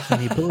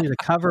and the ability to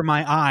cover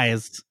my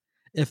eyes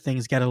if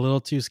things get a little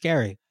too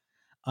scary.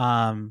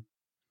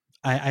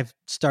 I've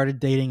started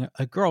dating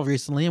a girl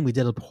recently, and we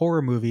did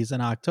horror movies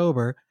in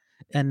October,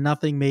 and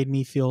nothing made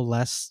me feel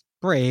less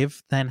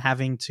brave than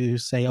having to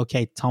say,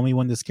 okay, tell me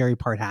when the scary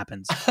part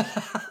happens.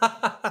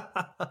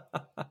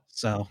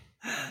 So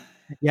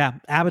yeah,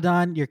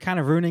 Abaddon, you're kind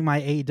of ruining my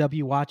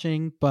AEW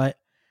watching, but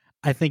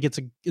I think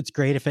it's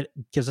great if it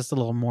gives us a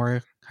little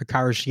more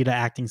Hikaru Shida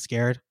acting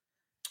scared.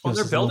 Well,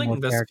 they're building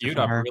this feud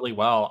up really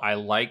well. I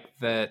like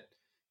that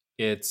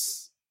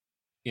it's,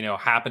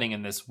 happening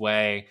in this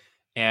way,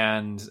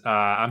 and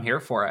I'm here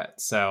for it.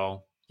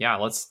 So yeah,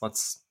 let's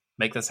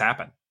make this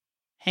happen.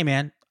 Hey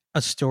man,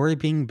 a story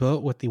being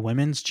built with the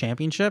women's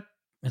championship.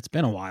 It's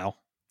been a while.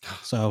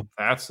 So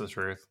that's the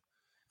truth.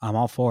 I'm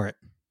all for it.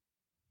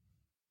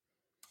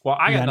 Well,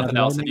 I got nothing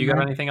else. Have you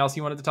got anything else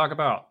you wanted to talk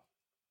about?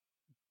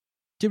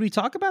 Did we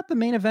talk about the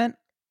main event?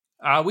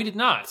 We did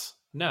not.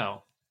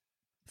 No.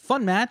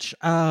 Fun match.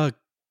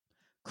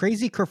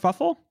 Crazy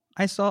kerfuffle.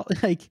 I saw,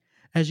 like,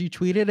 as you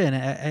tweeted, and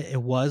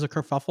it was a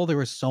kerfuffle. There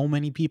were so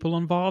many people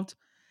involved.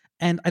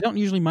 And I don't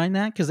usually mind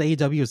that because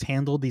AEW has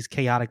handled these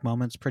chaotic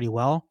moments pretty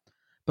well.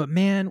 But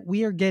man,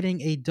 we are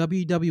getting a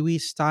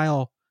WWE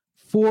style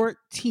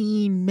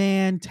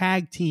 14-man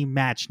tag team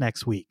match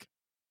next week.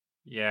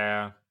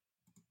 Yeah.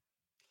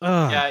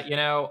 Ugh.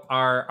 Yeah,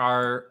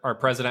 our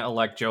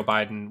president-elect Joe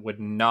Biden would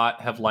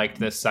not have liked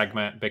this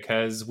segment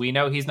because we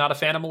know he's not a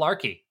fan of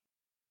malarkey.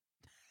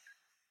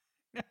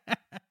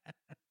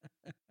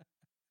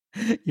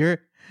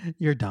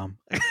 You're dumb.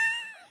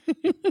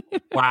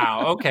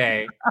 Wow,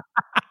 okay.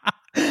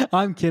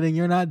 I'm kidding.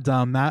 You're not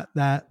dumb.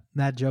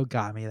 That joke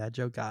got me. That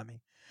joke got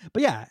me.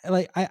 But yeah,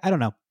 like I don't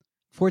know.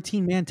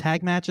 14-man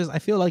tag matches. I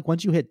feel like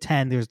once you hit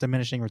 10, there's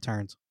diminishing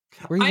returns.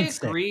 Or even I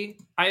agree.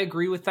 I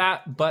agree with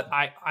that, but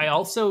I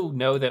also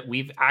know that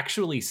we've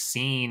actually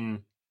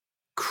seen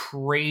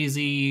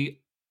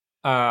crazy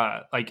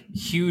like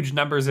huge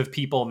numbers of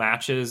people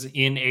matches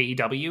in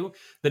AEW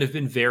that have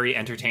been very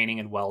entertaining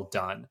and well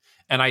done.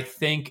 And I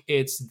think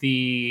it's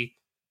the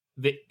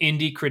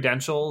indie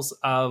credentials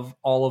of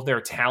all of their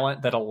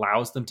talent that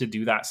allows them to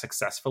do that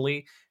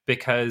successfully,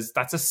 because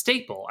that's a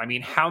staple. I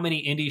mean, how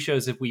many indie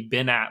shows have we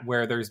been at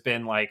where there's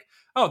been like,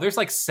 oh, there's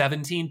like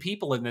 17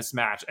 people in this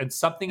match and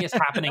something is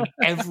happening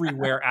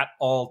everywhere at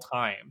all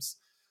times.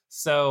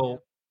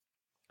 So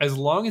as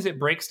long as it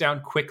breaks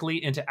down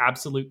quickly into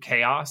absolute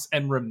chaos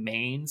and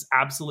remains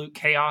absolute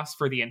chaos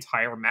for the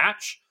entire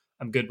match,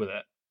 I'm good with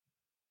it.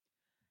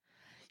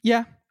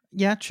 Yeah,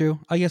 true.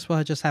 I guess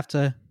we'll just have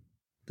to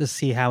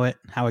see how it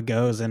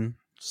goes and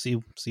see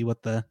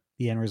what the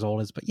end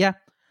result is. But yeah,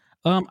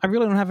 I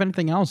really don't have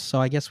anything else, so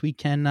I guess we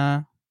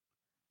can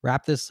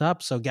wrap this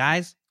up. So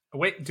guys,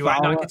 wait, do I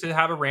not get to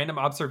have a random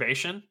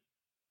observation?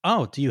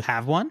 Oh, do you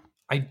have one?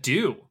 I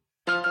do.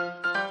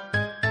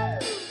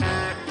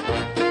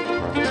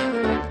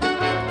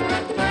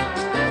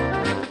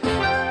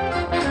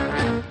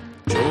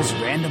 Joel's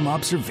random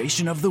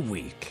observation of the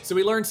week. So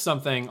we learned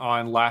something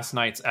on last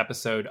night's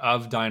episode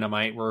of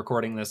Dynamite. We're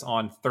recording this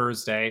on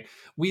Thursday.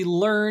 We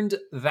learned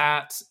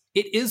that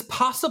it is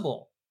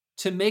possible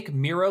to make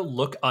Miro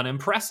look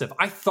unimpressive.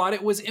 I thought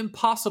it was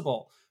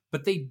impossible,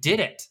 but they did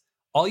it.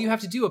 All you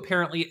have to do,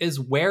 apparently, is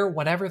wear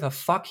whatever the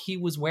fuck he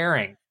was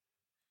wearing.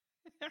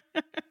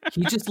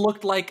 He just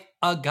looked like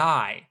a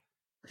guy.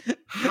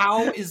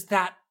 How is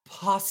that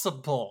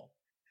possible?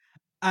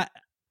 I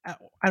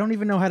don't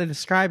even know how to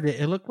describe it.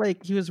 It looked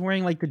like he was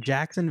wearing like the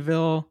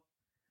Jacksonville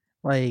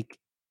like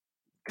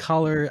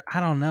color.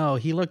 I don't know.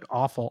 He looked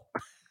awful.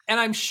 And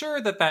I'm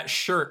sure that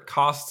shirt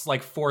costs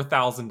like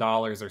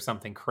 $4,000 or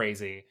something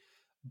crazy.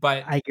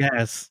 But I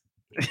guess.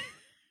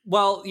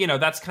 Well, you know,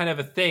 that's kind of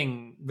a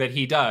thing that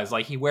he does.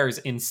 Like, he wears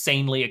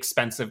insanely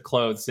expensive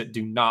clothes that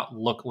do not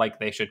look like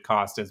they should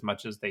cost as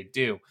much as they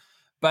do.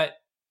 But,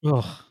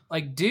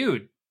 like,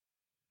 dude,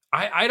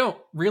 I don't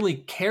really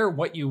care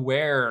what you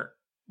wear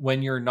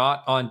when you're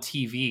not on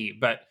TV,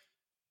 but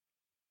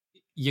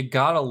you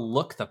gotta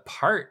look the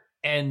part.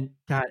 And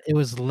God, it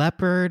was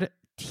leopard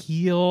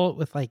teal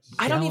with like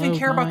I don't even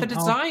care about the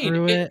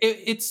design.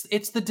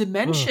 It's the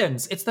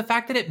dimensions. It's the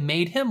fact that it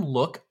made him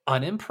look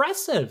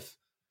unimpressive.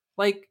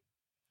 Like,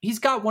 he's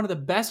got one of the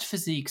best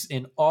physiques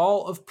in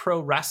all of pro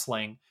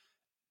wrestling,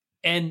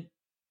 and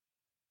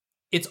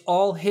it's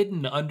all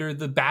hidden under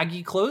the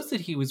baggy clothes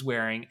that he was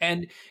wearing.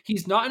 And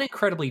he's not an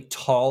incredibly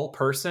tall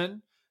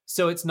person,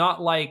 so it's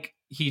not like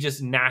he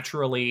just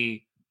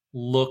naturally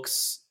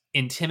looks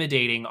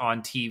intimidating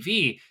on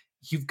TV.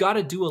 You've got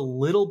to do a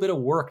little bit of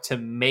work to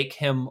make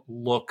him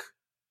look,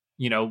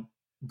 you know,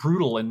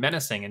 brutal and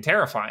menacing and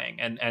terrifying.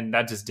 And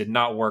that just did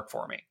not work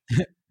for me.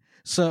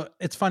 So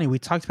it's funny. We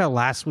talked about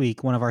last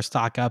week, one of our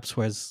stock ups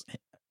was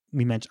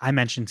I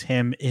mentioned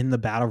him in the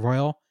Battle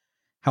Royal,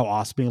 how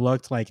awesome he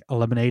looked, like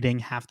eliminating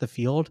half the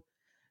field.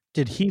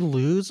 Did he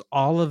lose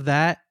all of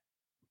that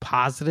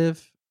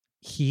positive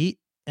heat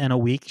in a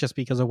week just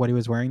because of what he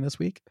was wearing this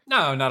week?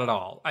 No, not at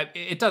all.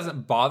 It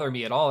doesn't bother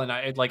me at all. And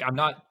I'm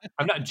not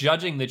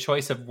judging the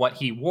choice of what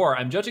he wore.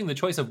 I'm judging the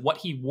choice of what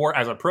he wore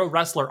as a pro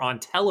wrestler on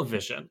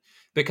television,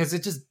 because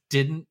it just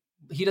didn't,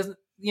 he doesn't,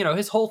 you know,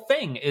 his whole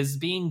thing is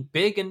being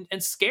big and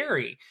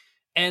scary.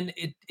 And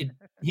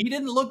he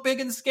didn't look big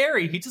and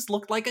scary. He just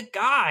looked like a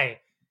guy.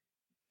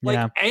 Like,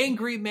 yeah.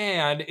 Angry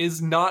Man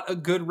is not a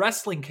good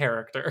wrestling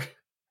character.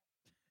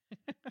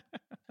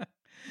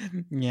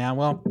 Yeah,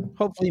 well,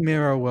 hopefully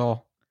Miro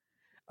will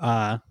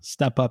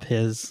step up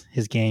his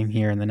game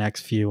here in the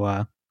next few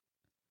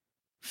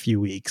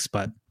weeks.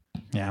 But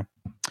yeah.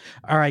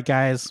 All right,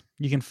 guys.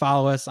 You can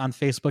follow us on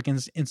Facebook and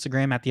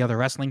Instagram at The Other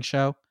Wrestling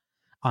Show,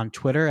 on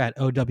Twitter at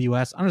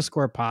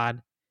OWS_pod.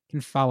 You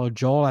can follow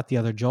Joel at The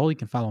Other Joel. You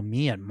can follow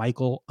me at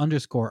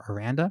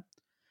Michael_Aranda.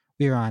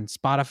 We are on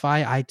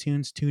Spotify,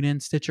 iTunes,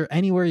 TuneIn, Stitcher,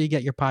 anywhere you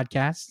get your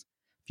podcasts.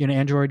 If you're an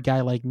Android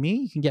guy like me,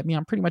 you can get me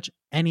on pretty much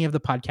any of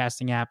the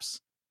podcasting apps.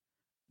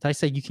 Did I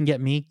say you can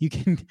get me? You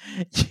can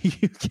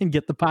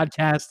get the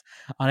podcast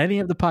on any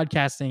of the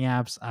podcasting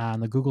apps on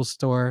the Google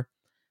Store.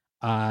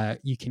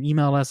 You can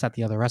email us at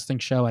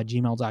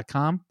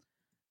theotherwrestlingshow@gmail.com.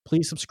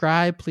 Please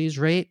subscribe. Please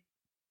rate.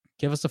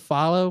 Give us a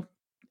follow.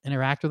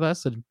 Interact with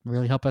us. It'd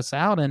really help us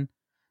out. And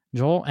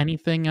Joel,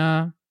 anything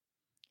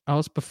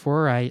else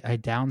before I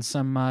down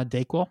some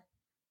Dayquil?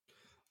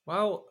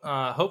 Well,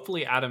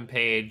 hopefully Adam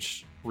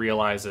Page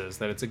realizes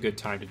that it's a good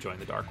time to join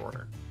the Dark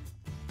Order.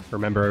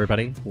 Remember,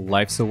 everybody,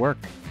 life's a work.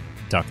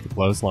 Duck the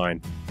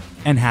clothesline.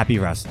 And happy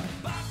wrestling.